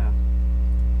fucking thing. Yeah.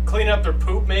 Clean up their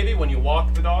poop maybe when you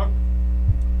walk the dog,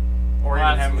 or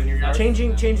even have them in your yard.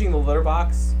 Changing the litter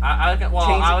box.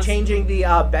 Changing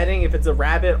the bedding if it's a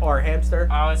rabbit or a hamster.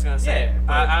 I was gonna say,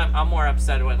 I'm more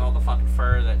upset with all the fucking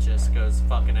fur that just goes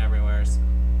fucking everywhere.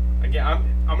 Again, I'm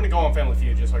gonna go on Family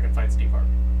Feud just so I can fight Steve Harvey.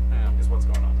 Yeah. Is what's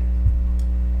going on here.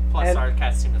 Plus, our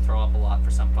cats seem to throw up a lot for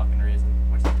some fucking reason,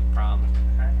 which is a problem.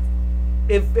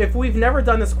 If we've never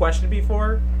done this question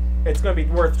before, it's gonna be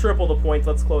worth triple the points.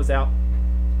 Let's close out.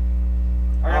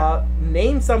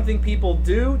 Name something people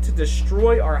do to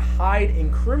destroy or hide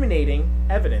incriminating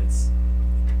evidence.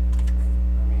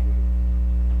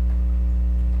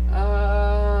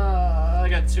 I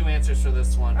got 2 answers for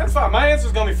this one. That's fine. My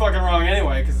answer's gonna be fucking wrong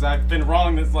anyway, because I've been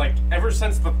wrong this ever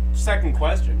since the second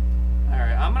question.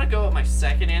 Alright, I'm gonna go with my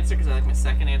second answer because I like my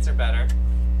second answer better.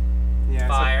 Yeah,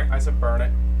 Fire. I said burn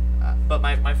it. But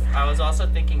I was also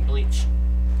thinking bleach.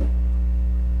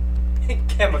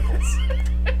 Chemicals.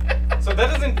 So that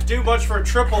doesn't do much for a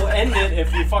triple end it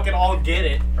if you fucking all get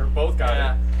it or both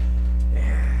got it.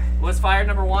 Was fire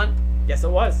number 1? Yes, it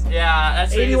was. Yeah,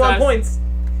 that's 81 points.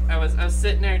 I was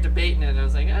sitting there debating it. And I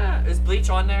was like, is bleach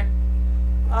on there?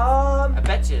 I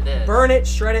bet you it is. Burn it,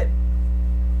 shred it,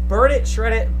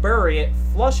 bury it,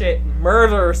 flush it,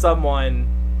 murder someone.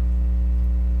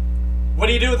 What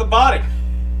do you do with the body?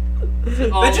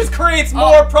 That just creates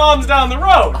more problems down the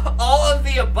road. All of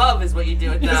the above is what you do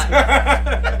with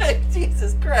that.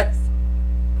 Jesus Christ.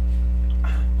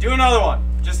 Do another one,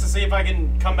 just to see if I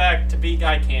can come back to beat.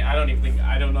 I can't. I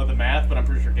don't know the math, but I'm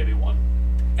pretty sure Gibby won.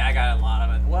 Yeah, I got a lot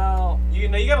of it. Well, you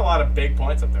got a lot of big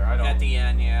points up there. I don't. At the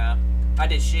end, yeah. I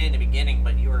did shit in the beginning,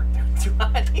 but you were too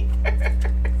hot either.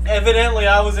 Evidently,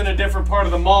 I was in a different part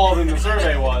of the mall than the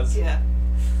survey was. Yeah.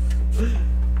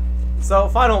 So,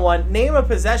 final one. Name a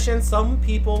possession some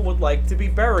people would like to be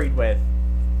buried with.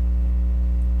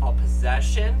 A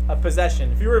possession? A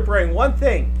possession. If you were to bring one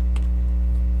thing.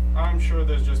 I'm sure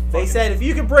there's just... They said if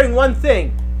you could bring one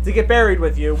thing to get buried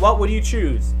with you, what would you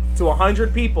choose? To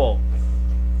 100 people.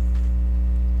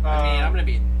 I mean, I'm going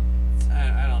to be...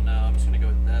 I don't know. I'm just going to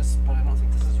go with this, but I don't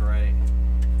think this is right.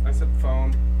 I said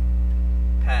phone.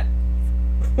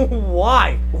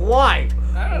 Why? Why?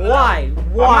 Why? I'm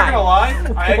not gonna lie.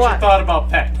 I actually Why? thought about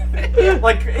pet,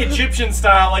 like Egyptian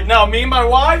style. Like, no, me and my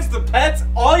wives, the pets,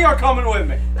 all y'all coming with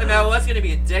me. And now what's gonna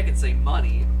be a dick and say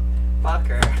money? Fuck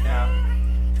her. Yeah.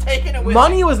 Taking it with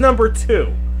Money me. was number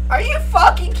 2. Are you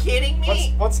fucking kidding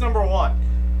me? What's number 1?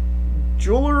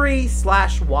 Jewelry /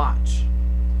 watch.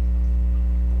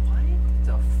 What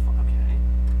the fuck? Okay.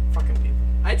 Fucking people.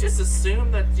 I just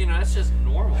assumed that, you know, that's just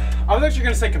normal. I was actually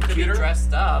gonna say To be computer.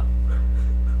 dressed up.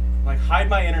 Like, hide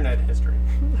my internet history.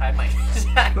 Hide my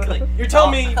exactly. You're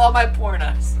telling me- all my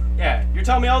pornos. Yeah, you're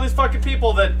telling me all these fucking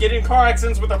people that get in car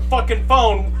accidents with their fucking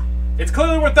phone, it's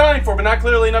clearly worth dying for, but not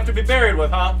clearly enough to be buried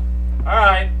with, huh?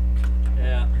 Alright.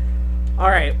 Yeah.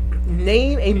 Alright.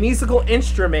 Name a musical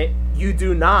instrument you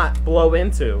do not blow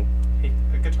into.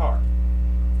 A guitar.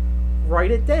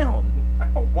 Write it down. I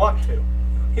don't want to.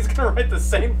 He's gonna write the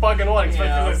same fucking one,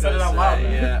 especially I when I was said it gonna out loud.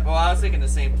 say, yeah. Well, I was thinking the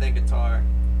same thing, guitar.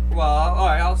 Well,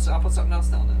 alright, I'll put something else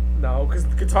down then. No, because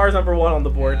guitar's number 1 on the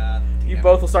board. Yeah, You damn.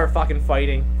 both will start fucking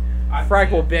fighting.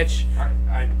 Frank will bitch.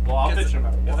 Well, I'll bitch him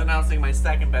about Because then I was thinking my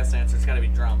second best answer is gotta be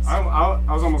drums. I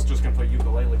was almost just gonna put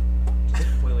ukulele. Just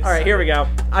completely Alright, here we go.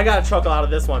 go. I got a chuckle out of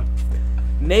this one.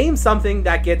 Name something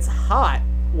that gets hot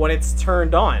when it's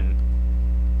turned on.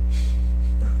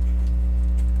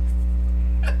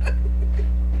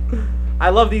 I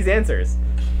love these answers.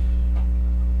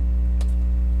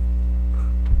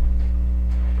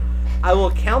 I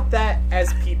will count that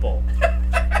as people.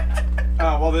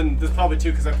 Well then, there's probably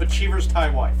 2, because I put Cheever's Thai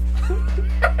wife.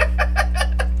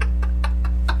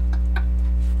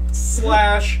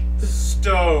 /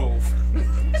 stove.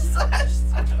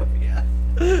 Yeah.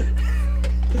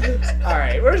 All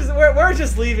right, we're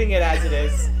just leaving it as it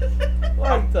is.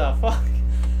 What the fuck?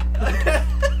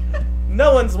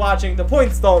 No one's watching. The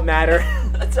points don't matter.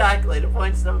 Exactly, the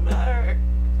points don't matter.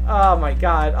 Oh my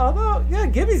god. Although, yeah,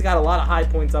 Gibby's got a lot of high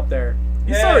points up there.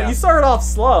 You Yeah. started off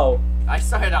slow. I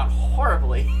started out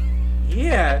horribly.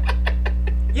 Yeah.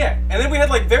 Yeah, and then we had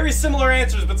like very similar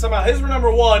answers, but somehow his were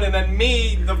number 1, and then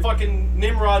me, the fucking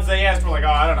Nimrods they asked were like, oh,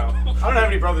 I don't know. I don't have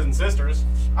any brothers and sisters.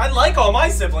 I like all my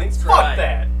siblings. Fuck Right.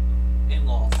 that.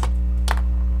 In-laws.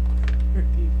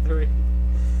 53.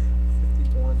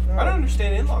 51. I don't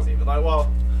understand in-laws even. Like,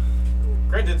 well,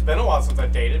 granted, it's been a while since I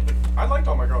dated, but I liked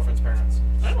all my girlfriend's parents.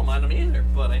 I don't mind them either,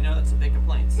 but I know that's a big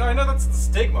complaint. No, I know that's the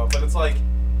stigma, but it's like,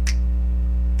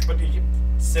 but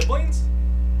siblings?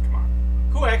 Come on,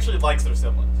 who actually likes their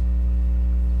siblings?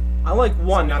 I like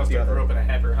one, Somebody not must the have grew other. up in a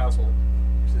happier household.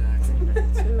 Exactly.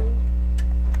 2.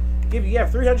 Gibby, you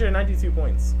have 392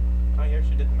 points. Oh, you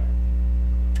actually did the math.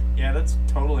 Yeah, that's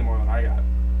totally more than I got.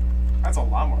 That's a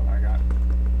lot more than I got.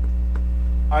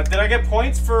 Did I get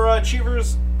points for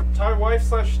Cheever's Thai wife /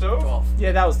 stove? 12.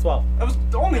 Yeah, that was 12. That was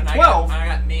only And 12. I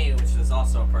got me, which is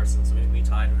also a person, so we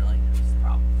tied really. That's the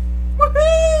problem.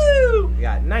 Woohoo! We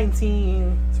got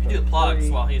 19. So we do the plugs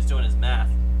 23, while he's doing his math.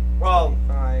 Well,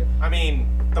 5. I mean,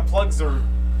 the plugs are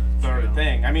the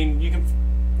thing. I mean, you can.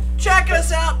 Check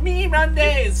us out, Me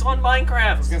Mondays on I was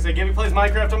Minecraft. gonna say, Gibby plays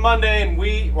Minecraft on Monday, and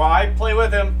I play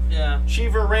with him. Yeah.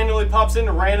 Cheever randomly pops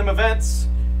into random events.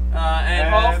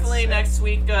 And That's hopefully it. next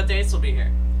week Dace will be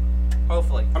here.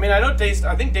 Hopefully. I mean, I know Dace.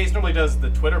 I think Dace normally does the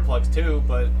Twitter plugs too,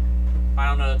 but I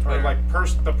don't know the or Twitter. like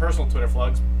the personal Twitter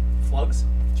plugs. That's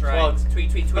right. Plugs.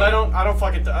 Tweet. But I don't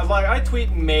fucking. I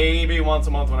tweet maybe once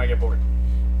a month when I get bored.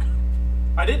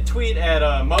 I did tweet at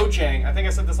Mojang. I think I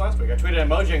said this last week. I tweeted at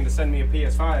Mojang to send me a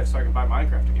PS5 so I can buy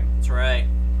Minecraft again. That's right.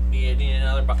 You need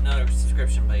another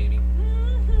subscription, baby.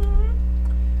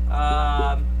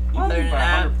 Other By than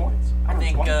that, 100 points. I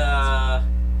think 120 points.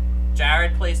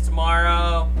 Jared plays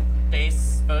tomorrow. Dace is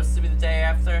supposed to be the day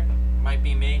after. Might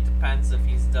be me. Depends if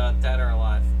he's dead or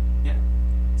alive. Yeah.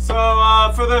 So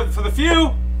for the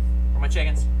few, For my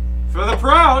chickens. for the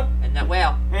proud, And that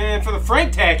whale. and for the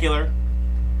Franktacular,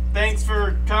 thanks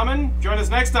for coming. Join us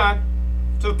next time.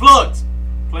 To the plugs.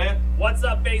 Play it. What's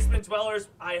up, basement dwellers?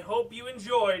 I hope you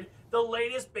enjoyed the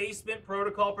latest Basement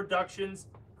Protocol Productions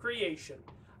creation.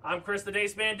 I'm Chris the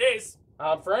Dace Man Dace,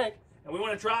 I'm Frank. and we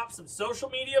want to drop some social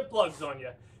media plugs on you.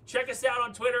 Check us out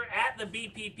on Twitter at the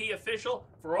BPP Official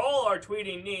for all our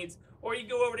tweeting needs, or you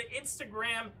go over to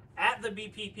Instagram at the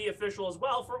BPP Official as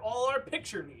well for all our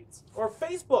picture needs. Or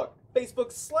Facebook.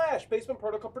 Facebook/Basement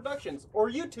Protocol Productions. Or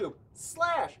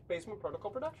YouTube/Basement Protocol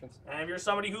Productions. And if you're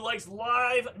somebody who likes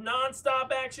live,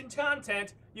 non-stop action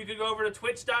content, you can go over to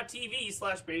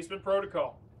twitch.tv/Basement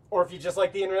Protocol. Or if you just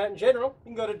like the internet in general,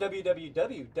 you can go to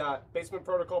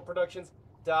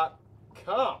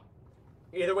www.basementprotocolproductions.com.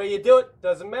 Either way you do it,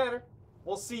 doesn't matter.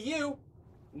 We'll see you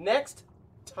next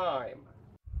time.